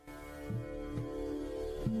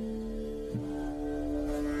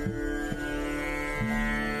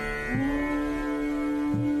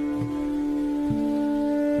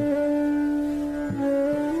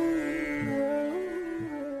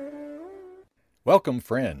Welcome,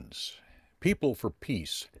 friends, people for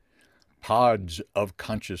peace, pods of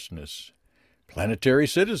consciousness, planetary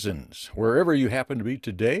citizens, wherever you happen to be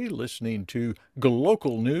today, listening to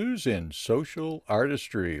local news and social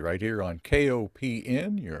artistry right here on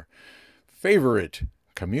KOPN, your favorite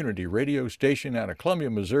community radio station out of Columbia,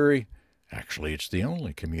 Missouri. Actually, it's the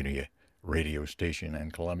only community radio station in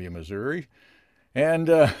Columbia, Missouri. And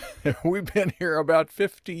we've been here about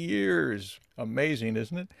 50 years. Amazing,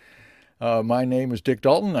 isn't it? My name is Dick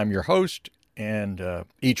Dalton. I'm your host. And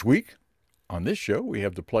each week on this show, we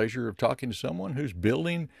have the pleasure of talking to someone who's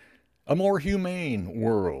building a more humane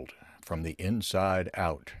world from the inside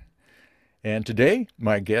out. And today,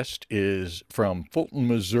 my guest is from Fulton,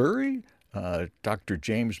 Missouri, Dr.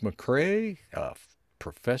 James McRae,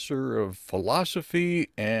 professor of philosophy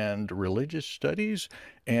and religious studies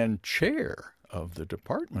and chair of the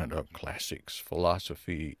Department of Classics,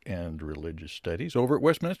 Philosophy, and Religious Studies over at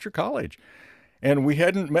Westminster College. And we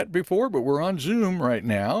hadn't met before, but we're on Zoom right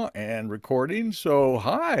now and recording. So,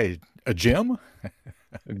 hi, Jim.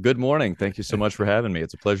 Good morning. Thank you so much for having me.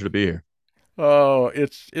 It's a pleasure to be here. Oh,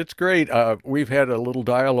 it's great. We've had a little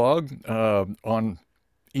dialogue on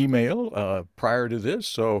email prior to this,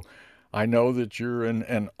 so I know that you're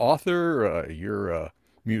an author, you're a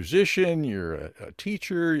musician, you're a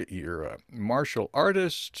teacher, you're a martial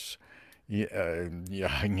artist. Yeah.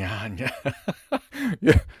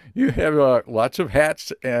 You have lots of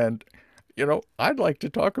hats, and I'd like to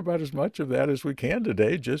talk about as much of that as we can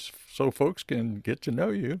today, just so folks can get to know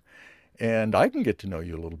you, and I can get to know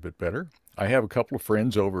you a little bit better. I have a couple of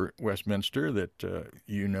friends over at Westminster that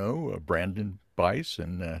Brandon Bice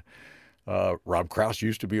and Rob Krause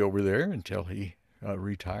used to be over there until he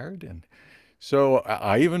retired. And so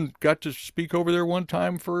I even got to speak over there one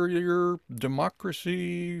time for your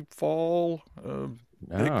democracy fall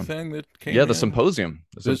big Ah, thing that yeah, came the in. symposium.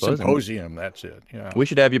 The The symposium. symposium, that's it. Yeah. We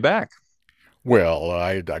should have you back. Well,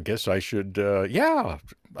 I guess I should, yeah.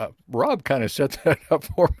 Rob kind of set that up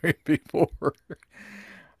for me before.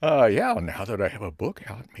 Yeah, now that I have a book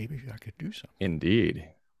out, maybe I could do something. Indeed.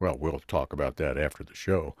 Well, we'll talk about that after the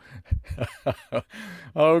show.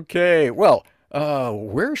 Okay, well,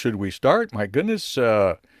 where should we start? My goodness,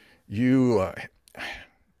 you,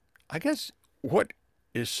 I guess what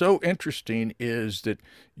is so interesting is that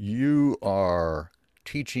you are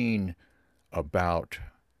teaching about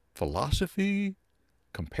philosophy,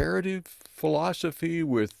 comparative philosophy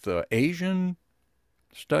with Asian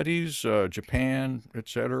studies, Japan,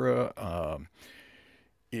 etc.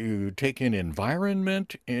 You take in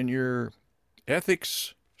environment in your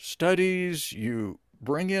ethics studies. You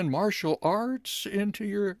bring in martial arts into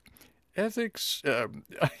your ethics.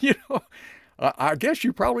 You know, I guess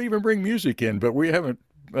you probably even bring music in, but we haven't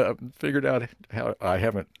figured out how. I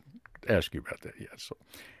haven't asked you about that yet. So,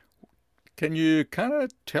 can you kind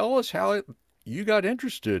of tell us how you got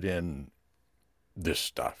interested in this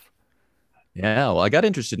stuff? Yeah, well, I got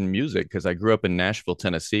interested in music because I grew up in Nashville,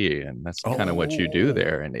 Tennessee, and that's kind of what you do Oh,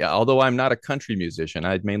 there. And yeah, although I'm not a country musician,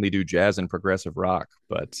 I mainly do jazz and progressive rock,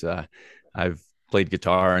 but I've played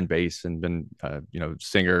guitar and bass and been,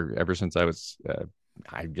 singer ever since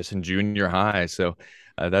I guess in junior high. So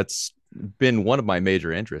that's been one of my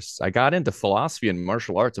major interests. I got into philosophy and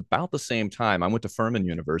martial arts about the same time. I went to Furman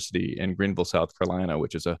University in Greenville, South Carolina,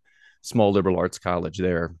 which is a small liberal arts college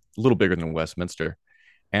there, a little bigger than Westminster.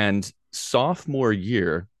 And sophomore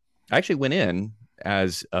year, I actually went in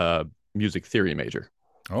as a music theory major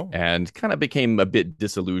oh, and kind of became a bit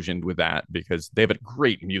disillusioned with that because they have a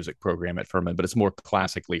great music program at Furman, but it's more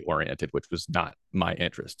classically oriented, which was not my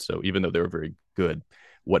interest. So even though they were very good,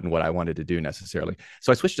 wasn't what I wanted to do necessarily.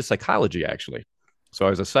 So I switched to psychology actually. So I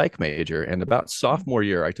was a psych major, and about sophomore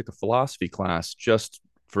year, I took a philosophy class just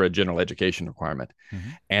for a general education requirement.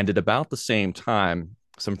 mm-hmm. And at about the same time,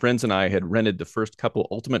 some friends and I had rented the first couple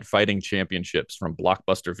Ultimate Fighting Championships from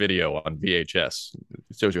Blockbuster Video on VHS.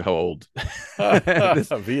 It shows you how old this,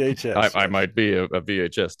 VHS. I might be a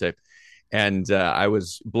VHS tape. And I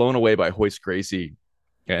was blown away by Hoist Gracie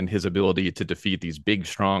and his ability to defeat these big,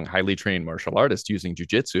 strong, highly trained martial artists using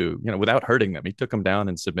jujitsu, without hurting them. He took them down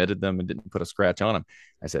and submitted them and didn't put a scratch on them.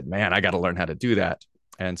 I said, man, I got to learn how to do that.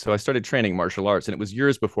 And so I started training martial arts. And it was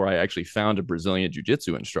years before I actually found a Brazilian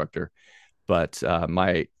jiu-jitsu instructor. But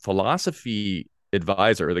my philosophy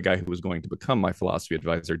advisor, the guy who was going to become my philosophy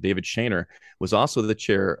advisor, David Shaner, was also the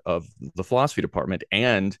chair of the philosophy department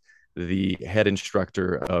and the head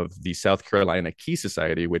instructor of the South Carolina Key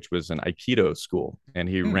Society, which was an Aikido school. And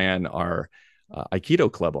he Hmm. ran our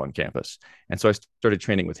Aikido club on campus. And so I started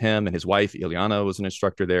training with him, and his wife, Ileana, was an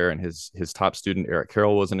instructor there, and his top student, Eric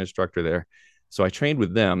Carroll, was an instructor there. So I trained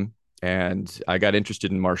with them. And I got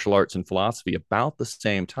interested in martial arts and philosophy about the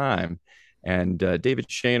same time. And David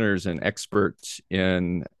Shainer's an expert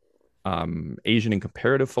in Asian and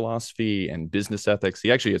comparative philosophy and business ethics.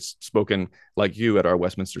 He actually has spoken, like you, at our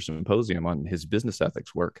Westminster Symposium on his business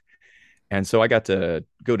ethics work. And so I got to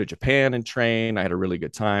go to Japan and train. I had a really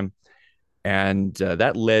good time. And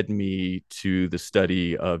that led me to the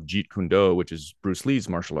study of Jeet Kune Do, which is Bruce Lee's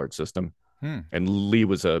martial arts system. Hmm. And Lee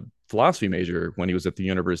was a philosophy major when he was at the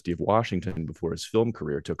University of Washington before his film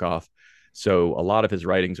career took off. So a lot of his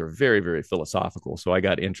writings are very, very philosophical. So I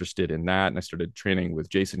got interested in that and I started training with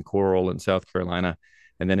Jason Coral in South Carolina.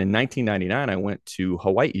 And then in 1999, I went to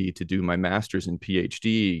Hawaii to do my master's and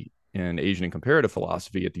PhD in Asian and comparative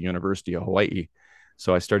philosophy at the University of Hawaii.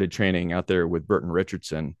 So I started training out there with Burton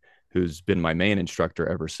Richardson, who's been my main instructor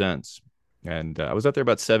ever since. And I was out there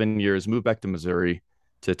about 7 years, moved back to Missouri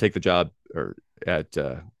to take the job or at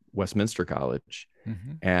Westminster College.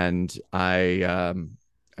 Mm-hmm. And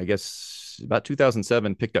I guess about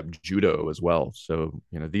 2007 picked up judo as well. So,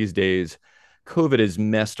 these days COVID has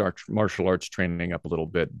messed our martial arts training up a little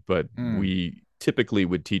bit, but Mm. we typically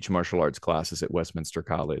would teach martial arts classes at Westminster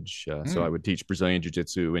College. So I Mm. would teach Brazilian Jiu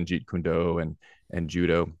Jitsu and Jeet Kune Do and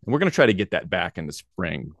judo. And we're going to try to get that back in the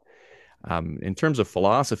spring. In terms of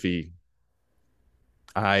philosophy,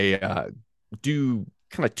 I do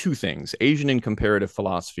kind of two things: Asian and comparative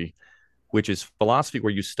philosophy, which is philosophy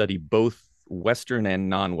where you study both Western and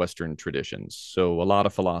non Western traditions. So, a lot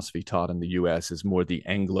of philosophy taught in the US is more the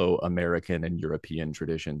Anglo American and European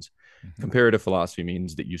traditions. Mm-hmm. Comparative philosophy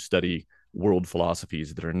means that you study world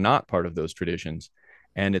philosophies that are not part of those traditions.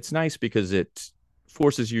 And it's nice because it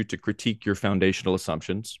forces you to critique your foundational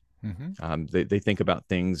assumptions. Mm-hmm. They think about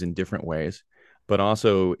things in different ways, but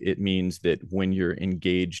also it means that when you're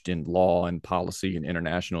engaged in law and policy and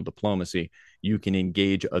international diplomacy, you can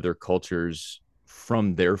engage other cultures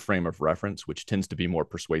from their frame of reference, which tends to be more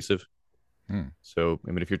persuasive. Mm. So,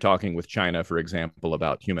 I mean, if you're talking with China, for example,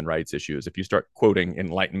 about human rights issues, if you start quoting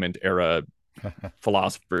Enlightenment era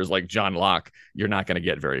philosophers like John Locke, you're not going to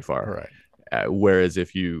get very All far. right. Whereas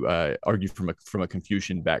if you argue from a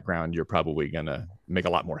Confucian background, you're probably going to make a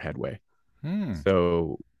lot more headway. Mm.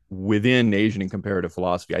 So within Asian and comparative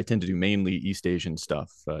philosophy, I tend to do mainly East Asian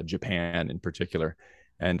stuff, Japan in particular.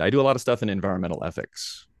 And I do a lot of stuff in environmental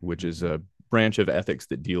ethics, which is Mm-hmm. a branch of ethics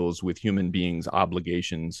that deals with human beings'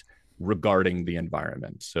 obligations regarding the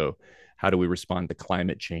environment. So, how do we respond to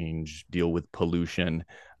climate change, deal with pollution,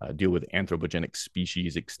 deal with anthropogenic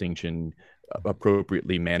species extinction,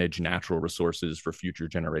 appropriately manage natural resources for future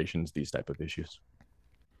generations, these type of issues.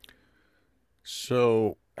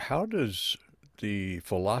 So, how does the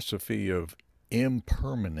philosophy of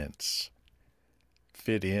impermanence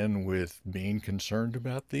fit in with being concerned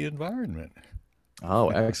about the environment? Oh,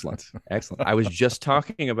 excellent. Excellent. I was just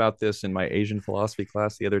talking about this in my Asian philosophy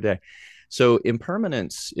class the other day. So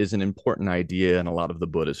impermanence is an important idea in a lot of the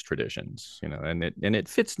Buddhist traditions, and it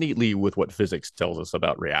fits neatly with what physics tells us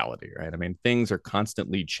about reality, right? I mean, things are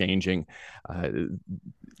constantly changing. Uh,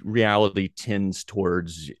 Reality tends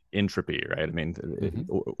towards entropy, right? I mean,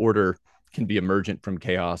 Mm-hmm. order can be emergent from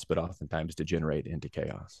chaos, but oftentimes degenerate into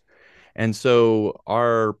chaos. And so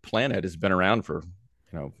our planet has been around for,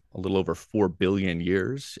 a little over 4 billion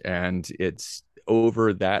years. And it's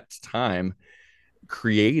over that time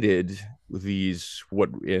created these, what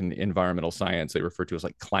in environmental science they refer to as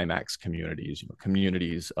like climax communities,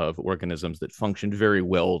 communities of organisms that function very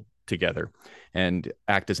well together and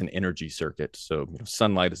act as an energy circuit. So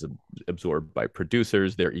sunlight is absorbed by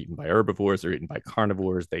producers, they're eaten by herbivores, they're eaten by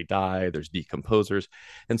carnivores, they die, there's decomposers.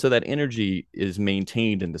 And so that energy is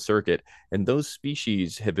maintained in the circuit. And those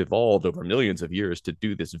species have evolved over millions of years to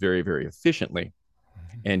do this very, very efficiently.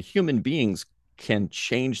 And human beings can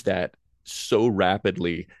change that so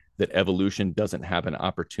rapidly that evolution doesn't have an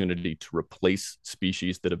opportunity to replace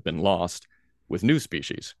species that have been lost with new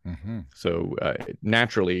species. Mm-hmm. So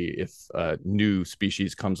naturally, if a new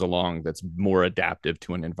species comes along that's more adaptive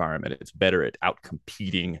to an environment, it's better at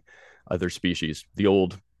outcompeting other species. The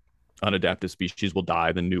old unadaptive species will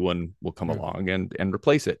die, the new one will come Mm-hmm. along and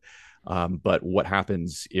replace it. But what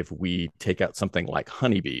happens if we take out something like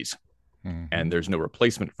honeybees Mm-hmm. and there's no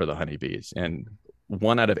replacement for the honeybees? And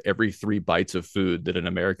one out of every 3 bites of food that an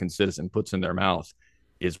American citizen puts in their mouth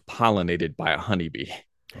is pollinated by a honeybee.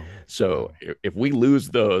 Oh, So wow. if we lose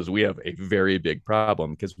those, we have a very big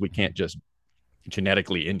problem because we Mm-hmm. can't just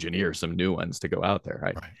genetically engineer some new ones to go out there,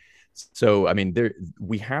 right? Right. So I mean,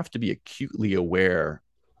 we have to be acutely aware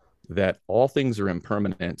that all things are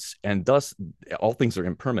impermanence, and thus all things are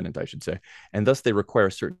impermanent, I should say, and thus they require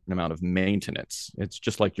a certain amount of maintenance. It's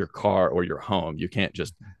just like your car or your home. You can't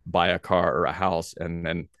just buy a car or a house and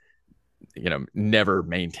then never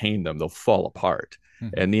maintain them. They'll fall apart.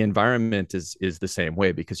 Mm-hmm. And the environment is the same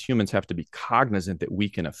way, because humans have to be cognizant that we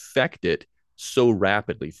can affect it so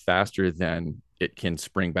rapidly, faster than it can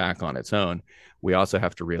spring back on its own. We also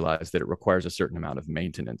have to realize that it requires a certain amount of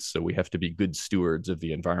maintenance. So we have to be good stewards of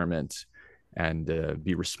the environment and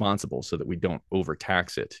be responsible so that we don't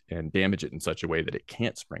overtax it and damage it in such a way that it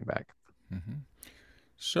can't spring back. Mm-hmm.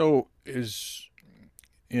 So, is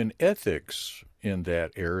in ethics in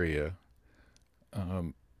that area,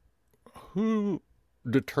 um, who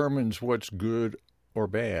determines what's good or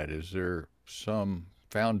bad? Is there some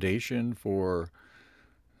foundation for,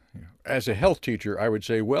 as a health teacher, I would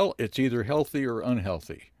say, well, it's either healthy or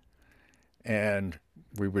unhealthy. And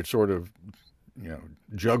we would sort of,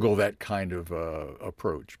 juggle that kind of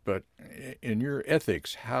approach. But in your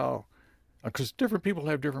ethics, how, because different people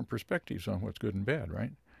have different perspectives on what's good and bad,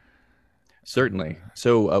 right? Certainly.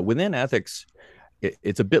 So within ethics,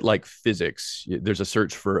 it's a bit like physics. There's a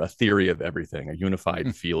search for a theory of everything, a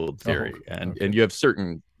unified field Oh, theory, and okay. you have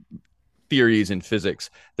certain theories in physics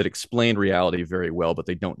that explain reality very well, but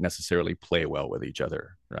they don't necessarily play well with each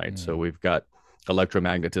other, right? So Mm. we've got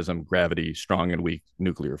electromagnetism, gravity, strong and weak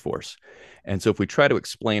nuclear force. And so if we try to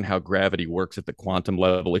explain how gravity works at the quantum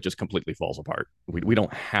level, it just completely falls apart. We Mm-hmm.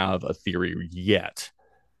 don't have a theory yet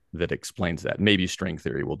that explains that. Maybe string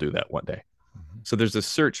theory will do that one day. Mm-hmm. So there's a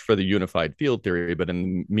search for the unified field theory, but in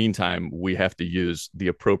the meantime, we have to use the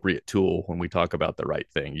appropriate tool when we talk about the right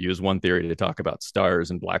thing. Use one theory to talk about stars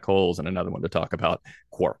and black holes, and another one to talk about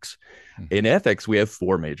quarks. Mm-hmm. In ethics, we have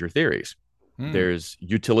four major theories. Mm. There's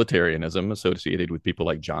utilitarianism, associated with people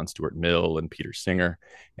like John Stuart Mill and Peter Singer.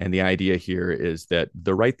 And the idea here is that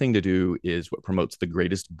the right thing to do is what promotes the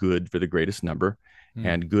greatest good for the greatest number. Mm.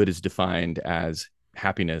 And good is defined as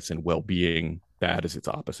happiness and well being, bad is its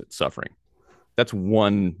opposite, suffering. That's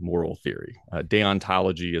one moral theory.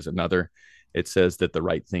 Deontology is another. It says that the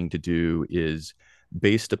right thing to do is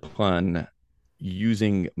based upon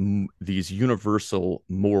using these universal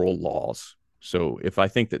moral laws. So if I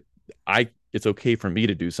think that I it's okay for me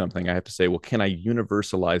to do something, I have to say, well, can I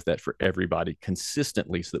universalize that for everybody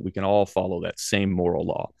consistently so that we can all follow that same moral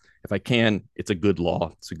law? If I can, it's a good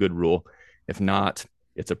law, it's a good rule. If not,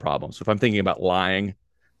 it's a problem. So if I'm thinking about lying,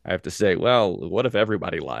 I have to say, well, what if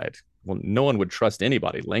everybody lied? Well, no one would trust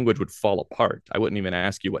anybody. Language would fall apart. I wouldn't even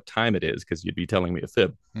ask you what time it is because you'd be telling me a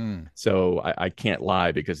fib. Mm. So I can't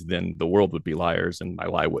lie because then the world would be liars and my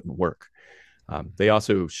lie wouldn't work. Mm. They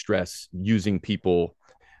also stress using people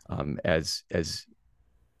as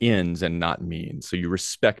ends and not means. So you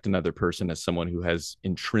respect another person as someone who has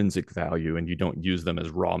intrinsic value and you don't use them as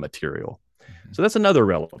raw material. Mm-hmm. So that's another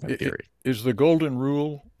relevant theory. Is the golden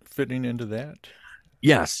rule fitting into that?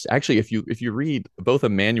 Yes, actually, if you read both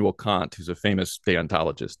Immanuel Kant, who's a famous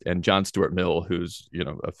deontologist, and John Stuart Mill, who's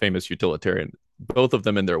a famous utilitarian, both of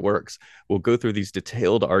them in their works will go through these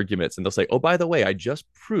detailed arguments, and they'll say, "Oh, by the way, I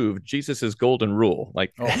just proved Jesus's golden rule."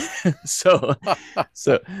 Like, Oh. so,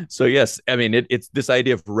 so, so yes, I mean it's this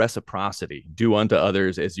idea of reciprocity: do unto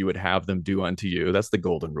others as you would have them do unto you. That's the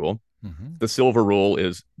golden rule. Mm-hmm. The silver rule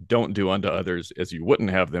is don't do unto others as you wouldn't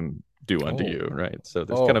have them do unto Oh. you, right? So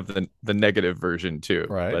there's kind Oh. of the negative version too.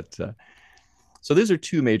 Right. But so these are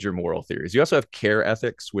two major moral theories. You also have care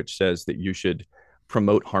ethics, which says that you should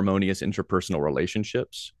promote harmonious interpersonal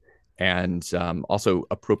relationships and also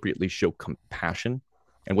appropriately show compassion.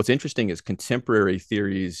 And what's interesting is contemporary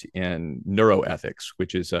theories in neuroethics,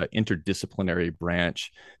 which is an interdisciplinary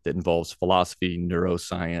branch that involves philosophy,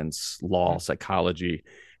 neuroscience, law, Mm. psychology,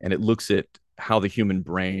 and it looks at how the human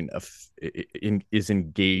brain is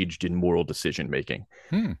engaged in moral decision making.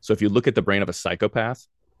 Hmm. So if you look at the brain of a psychopath,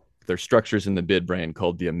 there's structures in the midbrain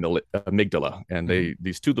called the amygdala, and Mm-hmm.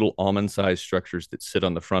 these two little almond-sized structures that sit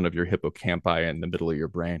on the front of your hippocampi in the middle of your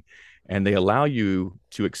brain, and they allow you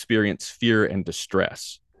to experience fear and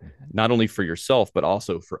distress, Mm-hmm. not only for yourself but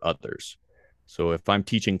also for others. So if I'm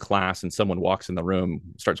teaching class and someone walks in the room,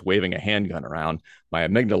 starts waving a handgun around, my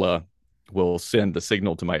amygdala will send the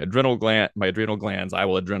signal to my adrenal glands. I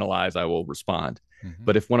will adrenalize. I will respond. Mm-hmm.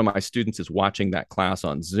 But if one of my students is watching that class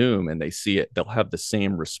on Zoom and they see it, they'll have the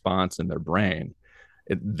same response in their brain.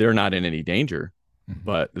 They're not in any danger, Mm-hmm.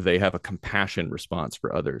 but they have a compassion response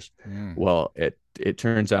for others. Mm. Well, it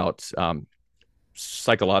turns out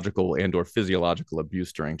psychological and or physiological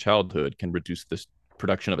abuse during childhood can reduce this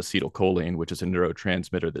production of acetylcholine, which is a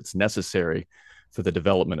neurotransmitter that's necessary for the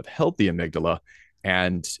development of healthy amygdala.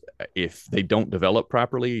 And if they don't develop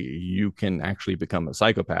properly, you can actually become a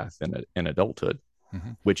psychopath in adulthood,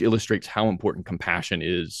 Mm-hmm. which illustrates how important compassion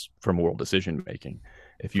is for moral decision making.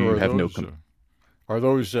 If So you have no are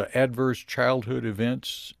those adverse childhood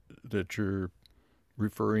events that you're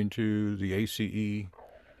referring to the ACE?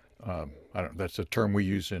 I don't. That's a term we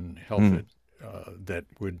use in health Mm. that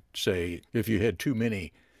would say if you had too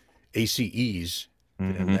many ACEs,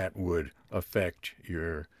 then Hmm. that would affect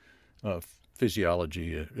your uh,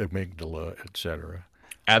 physiology, amygdala, etc.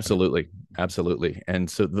 Absolutely, absolutely. And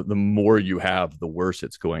so the more you have, the worse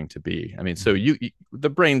it's going to be. I mean, so Mm-hmm. the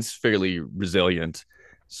brain's fairly resilient,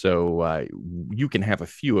 so you can have a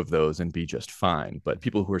few of those and be just fine. But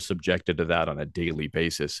people who are subjected to that on a daily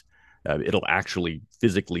basis, it'll actually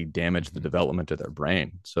physically damage the Mm-hmm. development of their brain,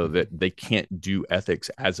 so that they can't do ethics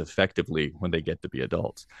as effectively when they get to be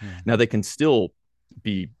adults. Mm-hmm. Now they can still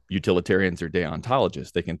be utilitarians or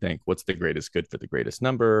deontologists. They can think, what's the greatest good for the greatest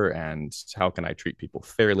number, and how can I treat people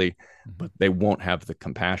fairly? Mm-hmm. But they won't have the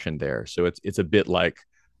compassion there. So it's a bit like,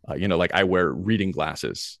 like I wear reading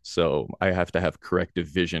glasses, so I have to have corrective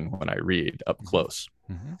vision when I read up close.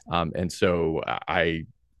 Mm-hmm. And so I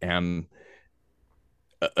am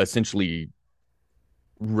essentially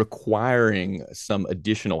requiring some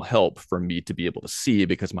additional help for me to be able to see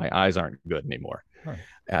because my eyes aren't good anymore.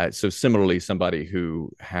 Right. So similarly, somebody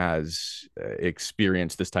who has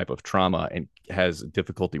experienced this type of trauma and has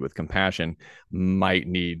difficulty with compassion might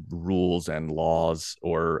need rules and laws,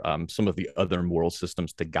 or some of the other moral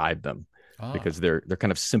systems to guide them, Ah. because they're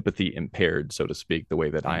kind of sympathy impaired, so to speak, the way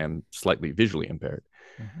that I Hmm. am slightly visually impaired.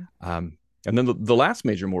 Mm-hmm. And then the last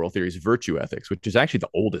major moral theory is virtue ethics, which is actually the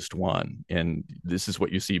oldest one. And this is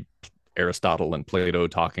what you see Aristotle and Plato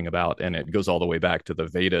talking about. And it goes all the way back to the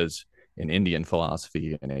Vedas in Indian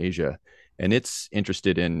philosophy in Asia. And it's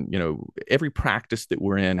interested in, every practice that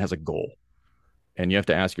we're in has a goal. And you have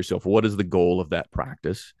to ask yourself, what is the goal of that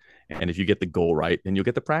practice? And if you get the goal right, then you'll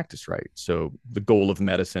get the practice right. So the goal of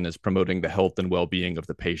medicine is promoting the health and well-being of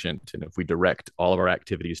the patient. And if we direct all of our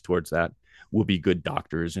activities towards that, we'll be good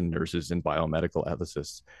doctors and nurses and biomedical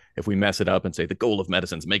ethicists. If we mess it up and say the goal of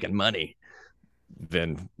medicine is making money,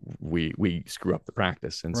 then we screw up the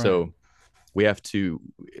practice. And Right. so we have to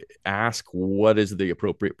ask, what is the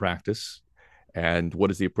appropriate practice and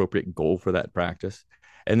what is the appropriate goal for that practice.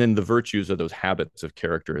 And then the virtues are those habits of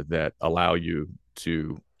character that allow you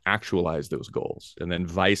to actualize those goals. And then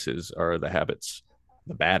vices are the habits,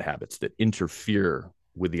 the bad habits that interfere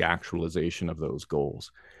with the actualization of those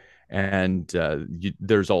goals. And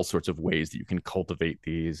there's all sorts of ways that you can cultivate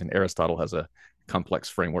these. And Aristotle has a complex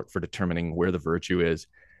framework for determining where the virtue is.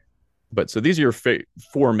 But so these are your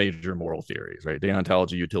four major moral theories, right?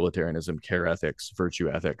 Deontology, utilitarianism, care ethics, virtue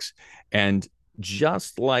ethics. And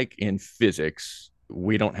just like in physics,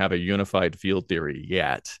 we don't have a unified field theory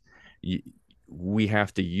yet. We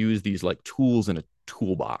have to use these like tools in a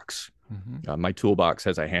toolbox. Mm-hmm. My toolbox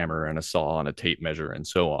has a hammer and a saw and a tape measure and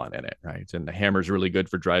so on in it, right? And the hammer is really good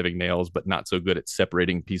for driving nails, but not so good at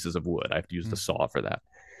separating pieces of wood. I have to use the saw for that.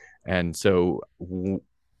 And so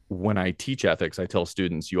when I teach ethics, I tell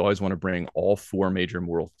students, you always want to bring all four major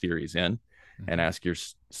moral theories in and Mm-hmm. ask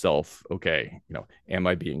yourself, okay, am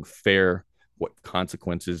I being fair? What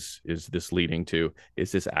consequences is this leading to?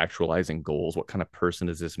 Is this actualizing goals? What kind of person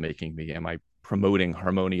is this making me? Am I promoting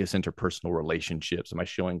harmonious interpersonal relationships? Am I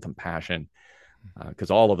showing compassion?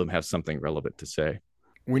 Because all of them have something relevant to say.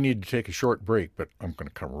 We need to take a short break, but I'm going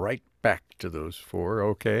to come right back to those four.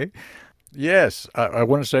 Okay. Yes, I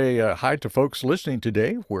want to say hi to folks listening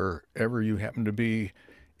today, wherever you happen to be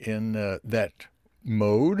in that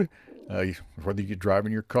mode, whether you're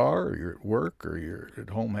driving your car, or you're at work, or you're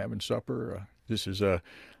at home having supper. This is a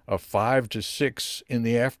 5 to 6 in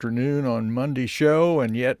the afternoon on Monday show,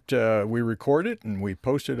 and yet we record it and we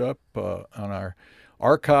post it up on our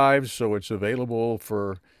archives, so it's available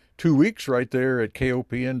for 2 weeks right there at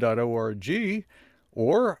kopn.org.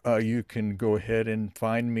 Or you can go ahead and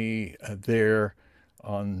find me there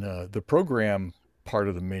on the program part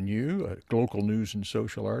of the menu, local news and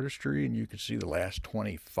social artistry, and you can see the last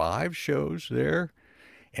 25 shows there.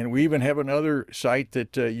 And we even have another site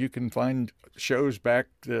that you can find shows back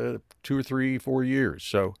 2 or 3, 4 years.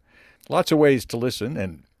 So lots of ways to listen,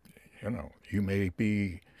 and you may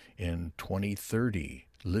be in 2030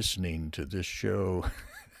 listening to this show.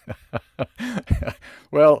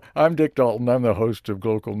 Well, I'm Dick Dalton. I'm the host of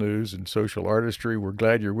Local News and Social Artistry. We're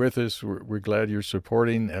glad you're with us. We're glad you're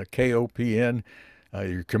supporting KOPN,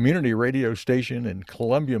 your community radio station in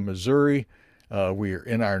Columbia, Missouri. We're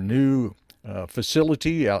in our new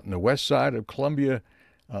facility out in the west side of Columbia,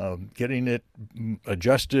 getting it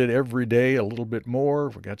adjusted every day a little bit more.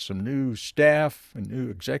 We've got some new staff, a new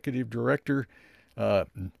executive director. Uh,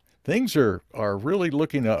 Things are really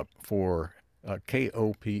looking up for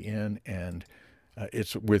KOPN, and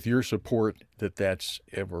it's with your support that that's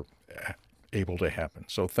ever able to happen.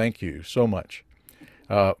 So thank you so much.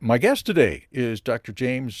 My guest today is Dr.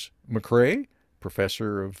 James McRae,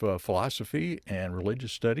 professor of philosophy and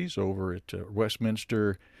religious studies over at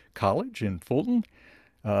Westminster College in Fulton.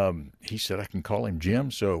 He said I can call him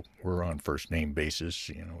Jim, so we're on first name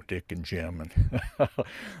basis, Dick and Jim.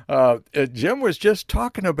 And Jim was just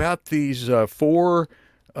talking about these four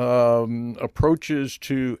approaches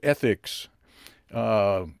to ethics.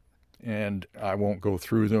 Uh, and I won't go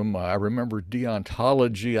through them. I remember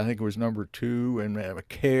deontology, I think it was number two, and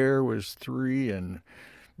care was three, and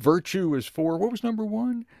virtue was four. What was number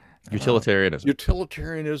one? Utilitarianism.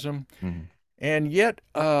 Utilitarianism. Mhm. And yet,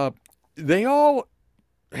 they all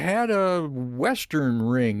had a Western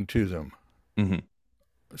ring to them. Mhm.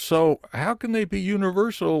 So, how can they be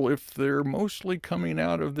universal if they're mostly coming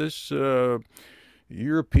out of this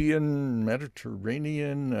European,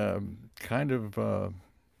 Mediterranean kind of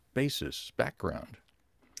background?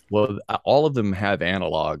 Well, all of them have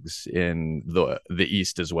analogs in the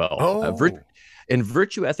East as well. Oh, And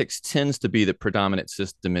virtue ethics tends to be the predominant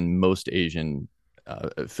system in most Asian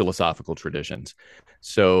philosophical traditions.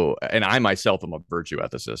 So, and I myself am a virtue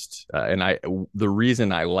ethicist, the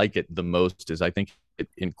reason I like it the most is I think it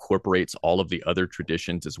incorporates all of the other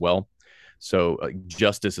traditions as well. So,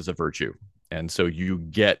 justice is a virtue. And so you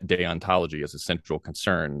get deontology as a central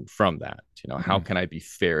concern from that. How can I be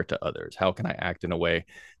fair to others? How can I act in a way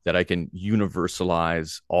that I can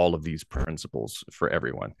universalize all of these principles for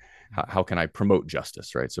everyone? How can I promote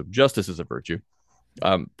justice, right? So justice is a virtue.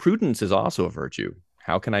 Prudence is also a virtue.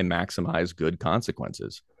 How can I maximize good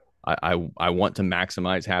consequences? I want to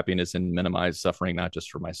maximize happiness and minimize suffering, not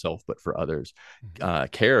just for myself, but for others.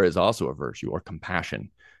 Care is also a virtue, or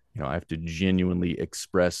compassion. I have to genuinely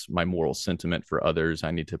express my moral sentiment for others.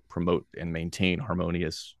 I need to promote and maintain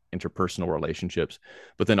harmonious interpersonal relationships.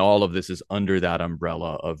 But then all of this is under that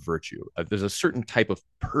umbrella of virtue. There's a certain type of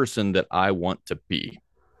person that I want to be.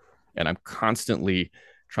 And I'm constantly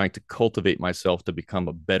trying to cultivate myself to become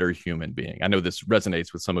a better human being. I know this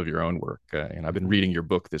resonates with some of your own work, and I've been reading your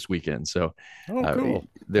book this weekend. So, cool.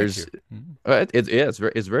 There's,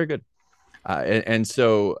 it's very good. And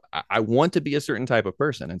so I want to be a certain type of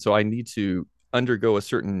person. And so I need to undergo a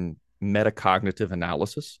certain metacognitive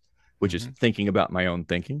analysis, which is thinking about my own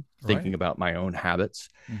thinking about my own habits,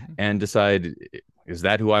 and decide, is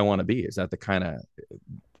that who I want to be? Is that the kind of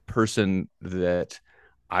person that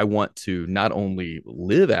I want to not only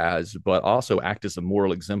live as, but also act as a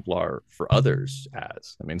moral exemplar for others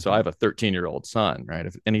as? I mean, so I have a 13-year-old son, right?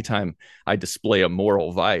 If anytime I display a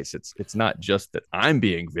moral vice, it's not just that I'm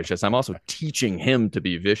being vicious, I'm also teaching him to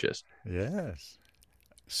be vicious. Yes.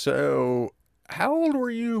 So, how old were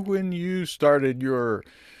you when you started your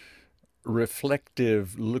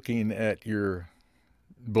reflective looking at your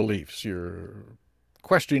beliefs, your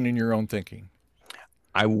questioning your own thinking?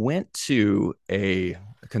 I went to a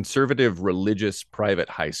conservative religious private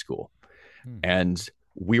high school, and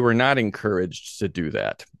we were not encouraged to do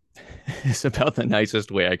that. It's about the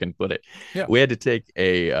nicest way I can put it. Yeah. We had to take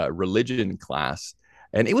a religion class,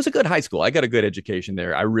 and it was a good high school. I got a good education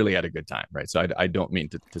there. I really had a good time, right? So I don't mean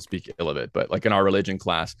to speak ill of it, but like in our religion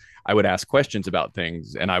class, I would ask questions about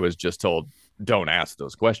things, and I was just told, don't ask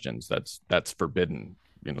those questions. That's forbidden.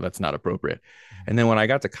 That's not appropriate. And then when I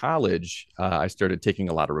got to college, I started taking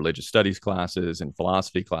a lot of religious studies classes and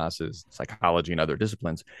philosophy classes, psychology and other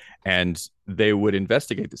disciplines. And they would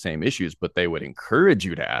investigate the same issues, but they would encourage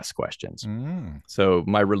you to ask questions. So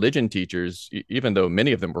my religion teachers, even though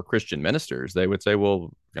many of them were Christian ministers, they would say,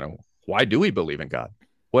 well, why do we believe in God?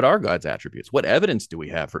 What are God's attributes? What evidence do we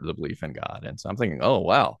have for the belief in God? And so I'm thinking, oh,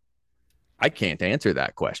 wow, I can't answer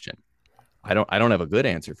that question. I don't have a good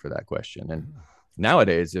answer for that question. And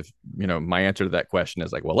nowadays, if my answer to that question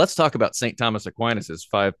is like, well, let's talk about St. Thomas Aquinas's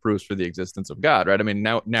 5 proofs for the existence of God, right? I mean,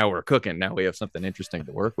 now we're cooking. Now we have something interesting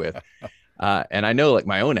to work with. And I know, like,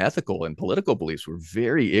 my own ethical and political beliefs were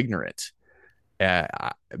very ignorant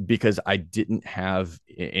because I didn't have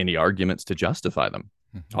any arguments to justify them.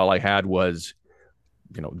 All I had was,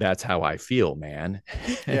 that's how I feel, man.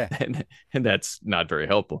 Yeah. and that's not very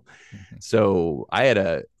helpful. So I had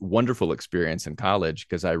a wonderful experience in college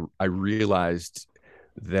because I realized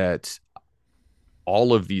that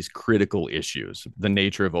all of these critical issues, the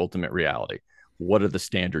nature of ultimate reality, what are the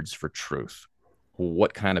standards for truth?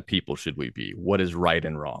 What kind of people should we be? What is right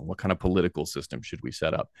and wrong? What kind of political system should we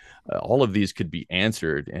set up? All of these could be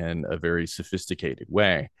answered in a very sophisticated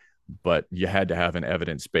way, but you had to have an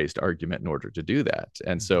evidence-based argument in order to do that.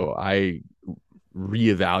 And so I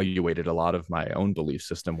reevaluated a lot of my own belief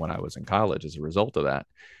system when I was in college as a result of that.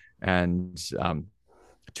 And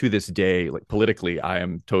to this day, like, politically, I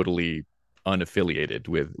am totally unaffiliated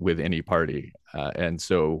with any party. And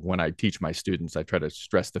so when I teach my students, I try to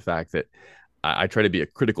stress the fact that I try to be a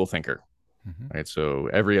critical thinker. Mm-hmm. Right. So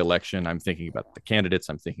every election, I'm thinking about the candidates,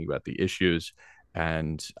 I'm thinking about the issues,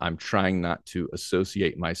 and I'm trying not to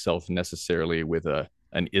associate myself necessarily with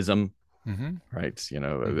an ism, Mm-hmm. right?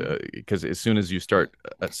 Mm-hmm. Because as soon as you start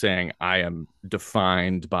saying I am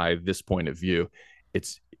defined by this point of view,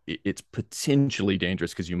 it's it's potentially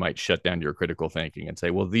dangerous because you might shut down your critical thinking and say,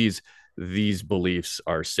 well, these beliefs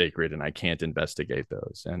are sacred and I can't investigate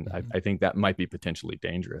those. And I, Mm-hmm. I think that might be potentially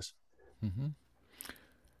dangerous. Mm-hmm.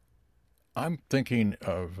 I'm thinking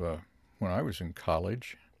of when I was in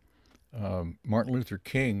college. Martin Luther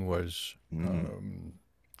King was Mm.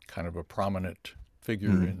 kind of a prominent figure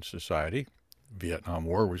Mm. in society. Vietnam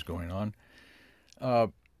War was going on. Uh,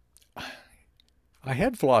 I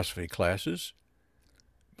had philosophy classes,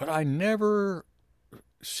 but I never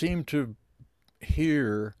seemed to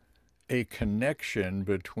hear a connection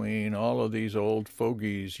between all of these old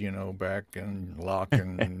fogies, back in Locke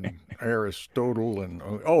and Aristotle and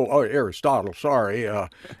Aristotle, sorry, yeah.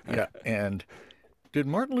 And did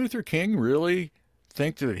Martin Luther King really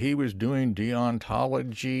think that he was doing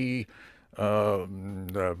deontology,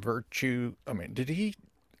 the virtue? I mean, did he?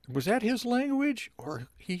 Was that his language, or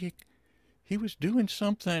he was doing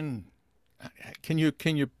something? Can you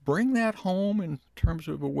bring that home in terms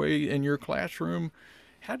of a way in your classroom?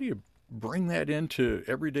 How do you bring that into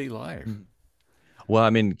everyday life? Mm. Well, I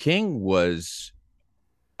mean, King was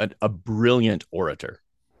a brilliant orator.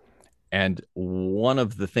 And one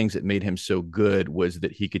of the things that made him so good was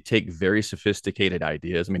that he could take very sophisticated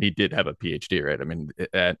ideas. I mean, he did have a PhD, right? I mean,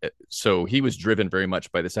 so he was driven very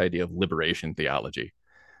much by this idea of liberation theology,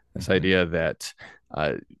 this Mm-hmm. idea that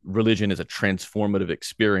uh, religion is a transformative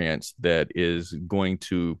experience that is going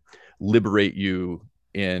to liberate you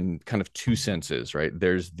in kind of two senses, right?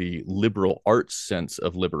 There's the liberal arts sense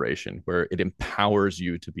of liberation, where it empowers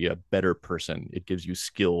you to be a better person. It gives you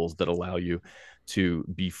skills that allow you to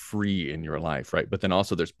be free in your life, right? But then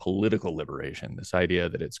also there's political liberation, this idea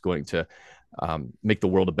that it's going to make the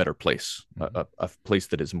world a better place, Mm-hmm. a place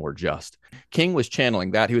that is more just. King was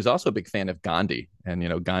channeling that. He was also a big fan of Gandhi, and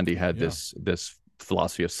Gandhi Oh had yeah. this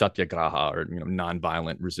philosophy of satyagraha, or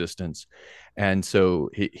nonviolent resistance, and so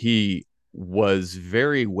he was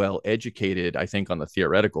very well educated, I think, on the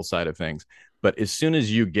theoretical side of things. But as soon as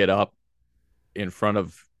you get up in front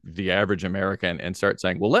of the average American and start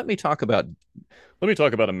saying, "Well, let me talk about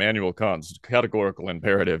Immanuel Kant's categorical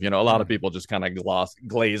imperative," a lot Yeah. of people just kind of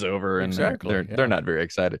glaze over, and they're Exactly. they're they're Yeah. not very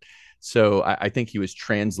excited. So I think he was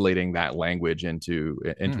translating that language into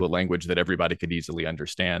Mm. a language that everybody could easily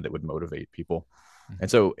understand, that would motivate people. And Mm-hmm.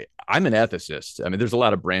 so I'm an ethicist. I mean, there's a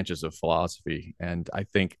lot of branches of philosophy, and I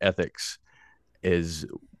think ethics is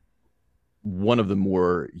one of the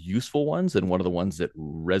more useful ones and one of the ones that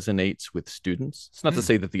resonates with students. It's not to Mm.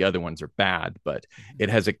 say that the other ones are bad, but it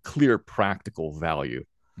has a clear practical value.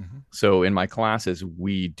 Mm-hmm. So in my classes,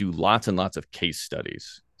 we do lots and lots of case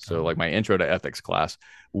studies. So, like Oh. my intro to ethics class,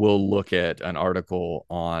 we'll look at an article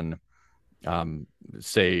on um,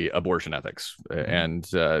 say abortion ethics, Mm-hmm. and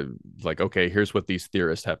like, okay, here's what these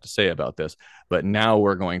theorists have to say about this. But now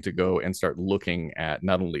we're going to go and start looking at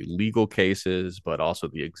not only legal cases but also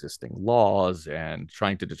the existing laws, and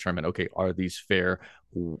trying to determine, okay, are these fair?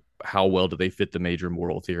 How well do they fit the major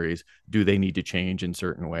moral theories? Do they need to change in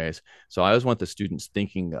certain ways? So I always want the students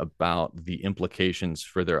thinking about the implications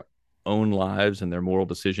for their own lives and their moral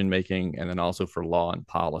decision making, and then also for law and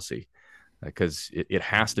policy, because it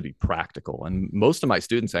has to be practical. And most of my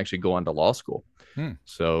students actually go on to law school. Mm.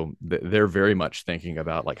 So they're very much thinking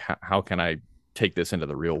about, like, how can I take this into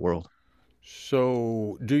the real world?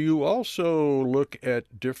 So, do you also look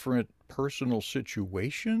at different personal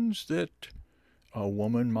situations that a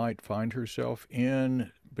woman might find herself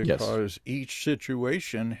in? Yes, Because each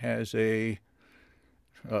situation has a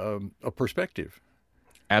perspective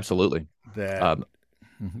absolutely. that. Um,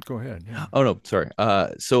 Mhm. Go ahead. Yeah. oh no, sorry.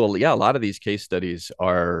 So yeah, a lot of these case studies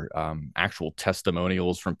are actual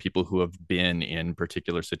testimonials from people who have been in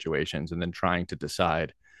particular situations, and then trying to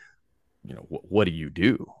decide, what do you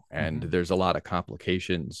do? And Mm-hmm. there's a lot of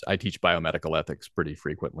complications. I teach biomedical ethics pretty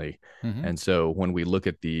frequently, Mm-hmm. and so when we look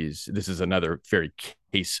at these, this is another very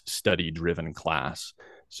case study driven class.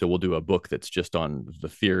 So we'll do a book that's just on the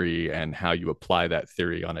theory and how you apply that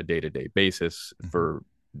theory on a day-to-day basis Mm-hmm. for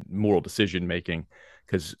moral decision making,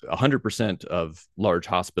 because 100% of large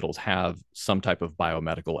hospitals have some type of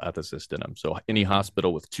biomedical ethicist in them. So any Mm-hmm.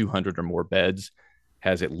 hospital with 200 or more beds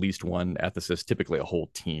has at least one ethicist, typically a whole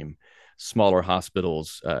team. Smaller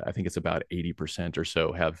hospitals, I think it's about 80% or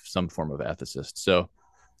so, have some form of ethicist. So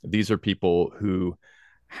these are people who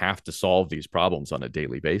have to solve these problems on a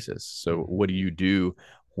daily basis. So Mhm. what do you do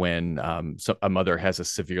when a mother has a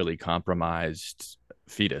severely compromised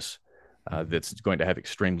fetus Mhm. that's going to have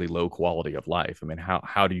extremely low quality of life? I mean,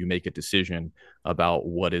 how do you make a decision about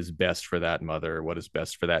what is best for that mother, what is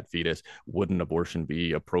best for that fetus? Would an abortion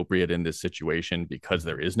be appropriate in this situation because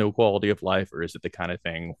there Mhm. is no quality of life, or is it the kind of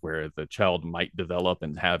thing where the child might develop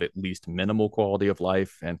and have at least minimal quality of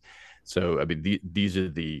life? And so, I mean, these are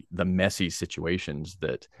the messy situations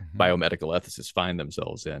that Mhm. biomedical ethicists find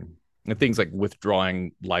themselves in. And things Mhm. like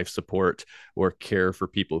withdrawing life support or care for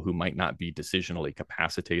people who might not be decisionally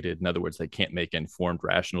capacitated. In other words, they can't make informed,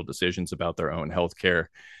 rational decisions about their own health care.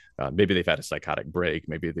 Maybe they've had a psychotic break.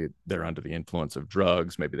 Maybe they're under the influence of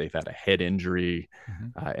drugs. Maybe they've had a head injury.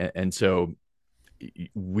 Mhm. And so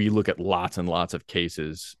we look at lots and lots of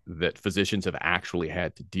cases that physicians have actually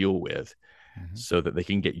had to deal with Mhm. so that they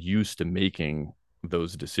can get used to making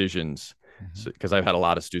those decisions. Mhm. So, because I've had a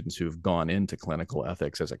lot of students who've gone into clinical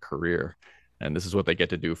ethics as a career, and this is what they get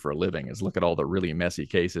to do for a living, is look at all the really messy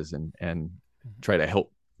cases and Mhm. try to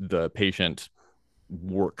help the patient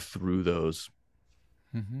work through those.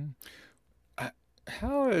 Mhm. Uh,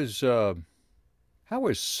 How is how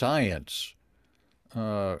is science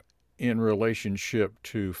uh, in relationship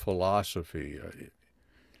to philosophy?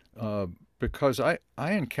 Because I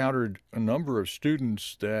encountered a number of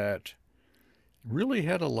students that really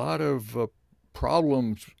had a lot of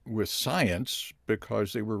problems with science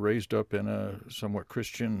because they were raised up in a somewhat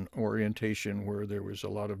Christian orientation where there was a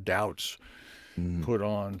lot of doubts Mm, put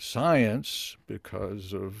on science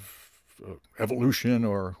because of evolution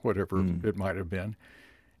or whatever mm. it might have been.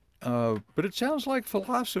 But it sounds like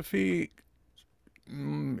philosophy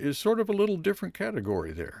is sort of a little different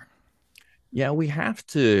category there. Yeah, we have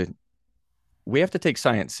to take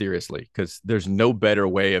science seriously because there's no better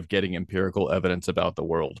way of getting empirical evidence about the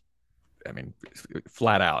world. I mean,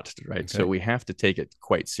 flat out, right? So Okay. we have to take it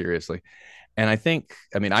quite seriously. And I think,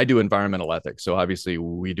 I mean, I do environmental ethics, so obviously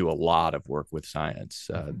we do a lot of work with science.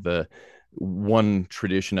 Mm-hmm. The one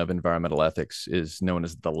tradition of environmental ethics is known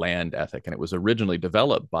as the land ethic, and it was originally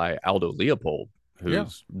developed by Aldo Leopold, Yeah.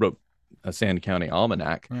 who's wrote a Sand County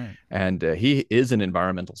Almanac, Right. and he is an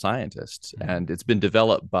environmental scientist, Mm-hmm. and it's been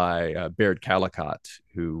developed by Baird Callicott,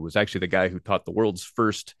 who was actually the guy who taught the world's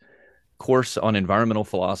first course on environmental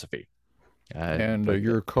philosophy. And But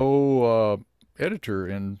you're co-editor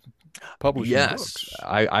in publishing Yes, books.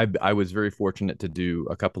 I was very fortunate to do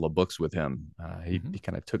a couple of books with him. Mm-hmm. He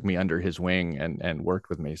kind of took me under his wing and worked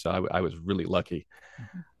with me, so I was really lucky.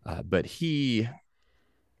 Mm-hmm. But he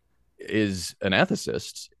is an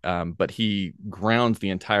ethicist, but he grounds the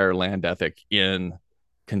entire land ethic in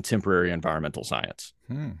contemporary environmental science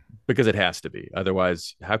Hmm. because it has to be.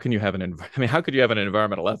 Otherwise, how can you have I mean, how could you have an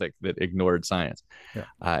environmental ethic that ignored science? Yeah.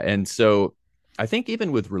 And so I think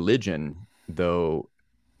even with religion, though,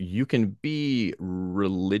 you can be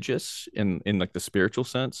religious in like the spiritual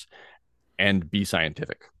sense and be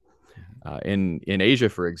scientific. Mm-hmm. In Asia,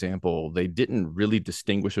 for example, they didn't really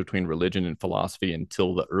distinguish between religion and philosophy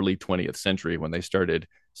until the early 20th century when they started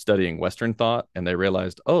studying Western thought, and they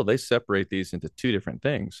realized, oh, they separate these into two different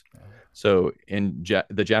things. So in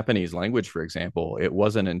the Japanese language, for example, it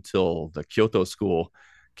wasn't until the Kyoto school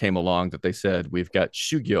came along that they said we've got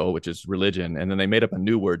shugyo, which is religion, and then they made up a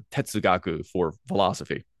new word, tetsugaku, for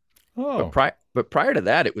philosophy. Oh. But prior to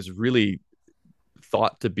that, it was really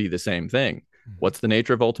thought to be the same thing. Mm-hmm. What's the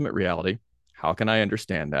nature of ultimate reality? How can I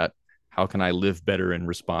understand that? How can I live better in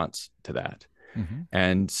response to that? Mm-hmm.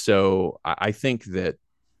 And so I think that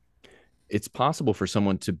it's possible for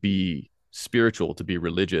someone to be spiritual, to be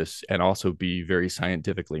religious, and also be very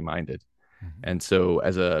scientifically minded. Mm-hmm. And so,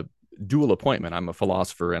 as a dual appointment, I'm a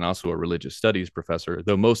philosopher and also a religious studies professor,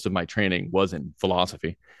 though most of my training was in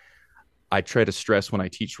philosophy. I try to stress when I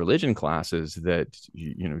teach religion classes that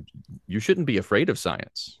you shouldn't be afraid of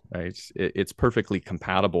science. Right? It's perfectly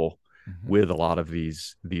compatible Mm-hmm. with a lot of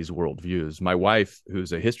these worldviews. My wife,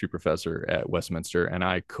 who's a history professor at Westminster, and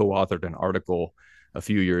I co-authored an article a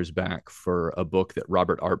few years back for a book that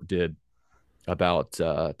Robert Arp did about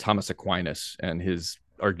Thomas Aquinas and his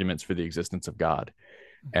arguments for the existence of God.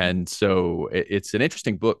 Mm-hmm. And so it's an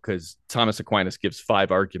interesting book because Thomas Aquinas gives 5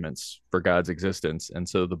 arguments for God's existence. And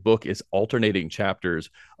so the book is alternating chapters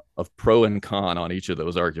of pro and con on each of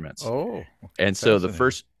those arguments. Oh, And so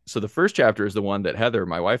fascinating. the first chapter is the one that Heather,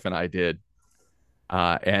 my wife, and I did.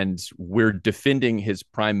 And we're defending his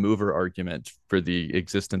prime mover argument for the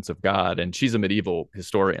existence of God. And she's a medieval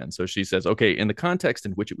historian. So she says, okay, in the context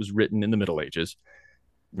in which it was written in the Middle Ages,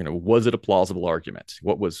 was it a plausible argument?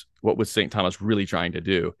 What was St. Thomas really trying to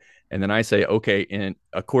do? And then I say, okay, in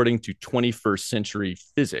according to 21st century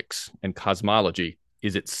physics and cosmology,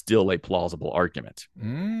 is it still a plausible argument?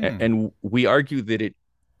 Mm. And we argue that it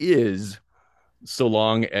is, so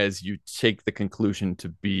long as you take the conclusion to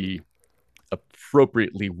be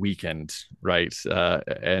appropriately weakened, right?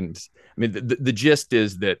 And I mean, the gist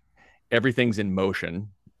is that everything's in motion,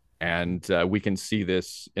 and we can see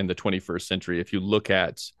this in the 21st century.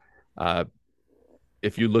 Uh,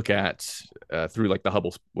 if you look at through like the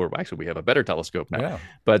Hubble, or actually we have a better telescope now, Yeah.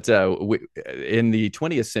 but in the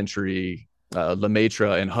 20th century,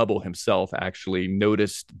 Lemaitre and Hubble himself actually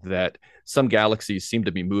noticed that some galaxies seem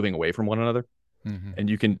to be moving away from one another, Hmm. and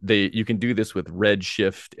you can do this with red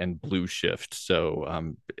shift and blue shift.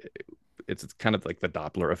 So it's kind of like the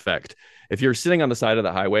Doppler effect. If you're sitting on the side of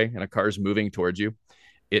the highway and a car's moving towards you,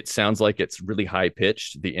 it sounds like it's really high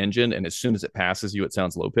pitched, the engine, and as soon as it passes you, it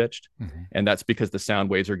sounds low pitched. Hmm. And that's because the sound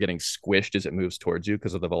waves are getting squished as it moves towards you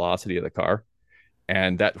because of the velocity of the car.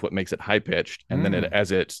 And that's what makes it high pitched. And then Mm.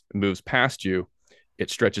 as it moves past you, it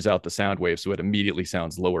stretches out the sound wave. So it immediately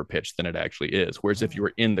sounds lower pitched than it actually is. Whereas if you Oh.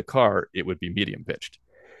 were in the car, it would be medium pitched.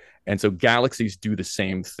 And so galaxies do the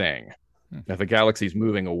same thing. Mm. If a galaxy is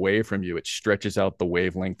moving away from you, it stretches out the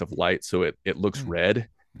wavelength of light so it looks Mm. red.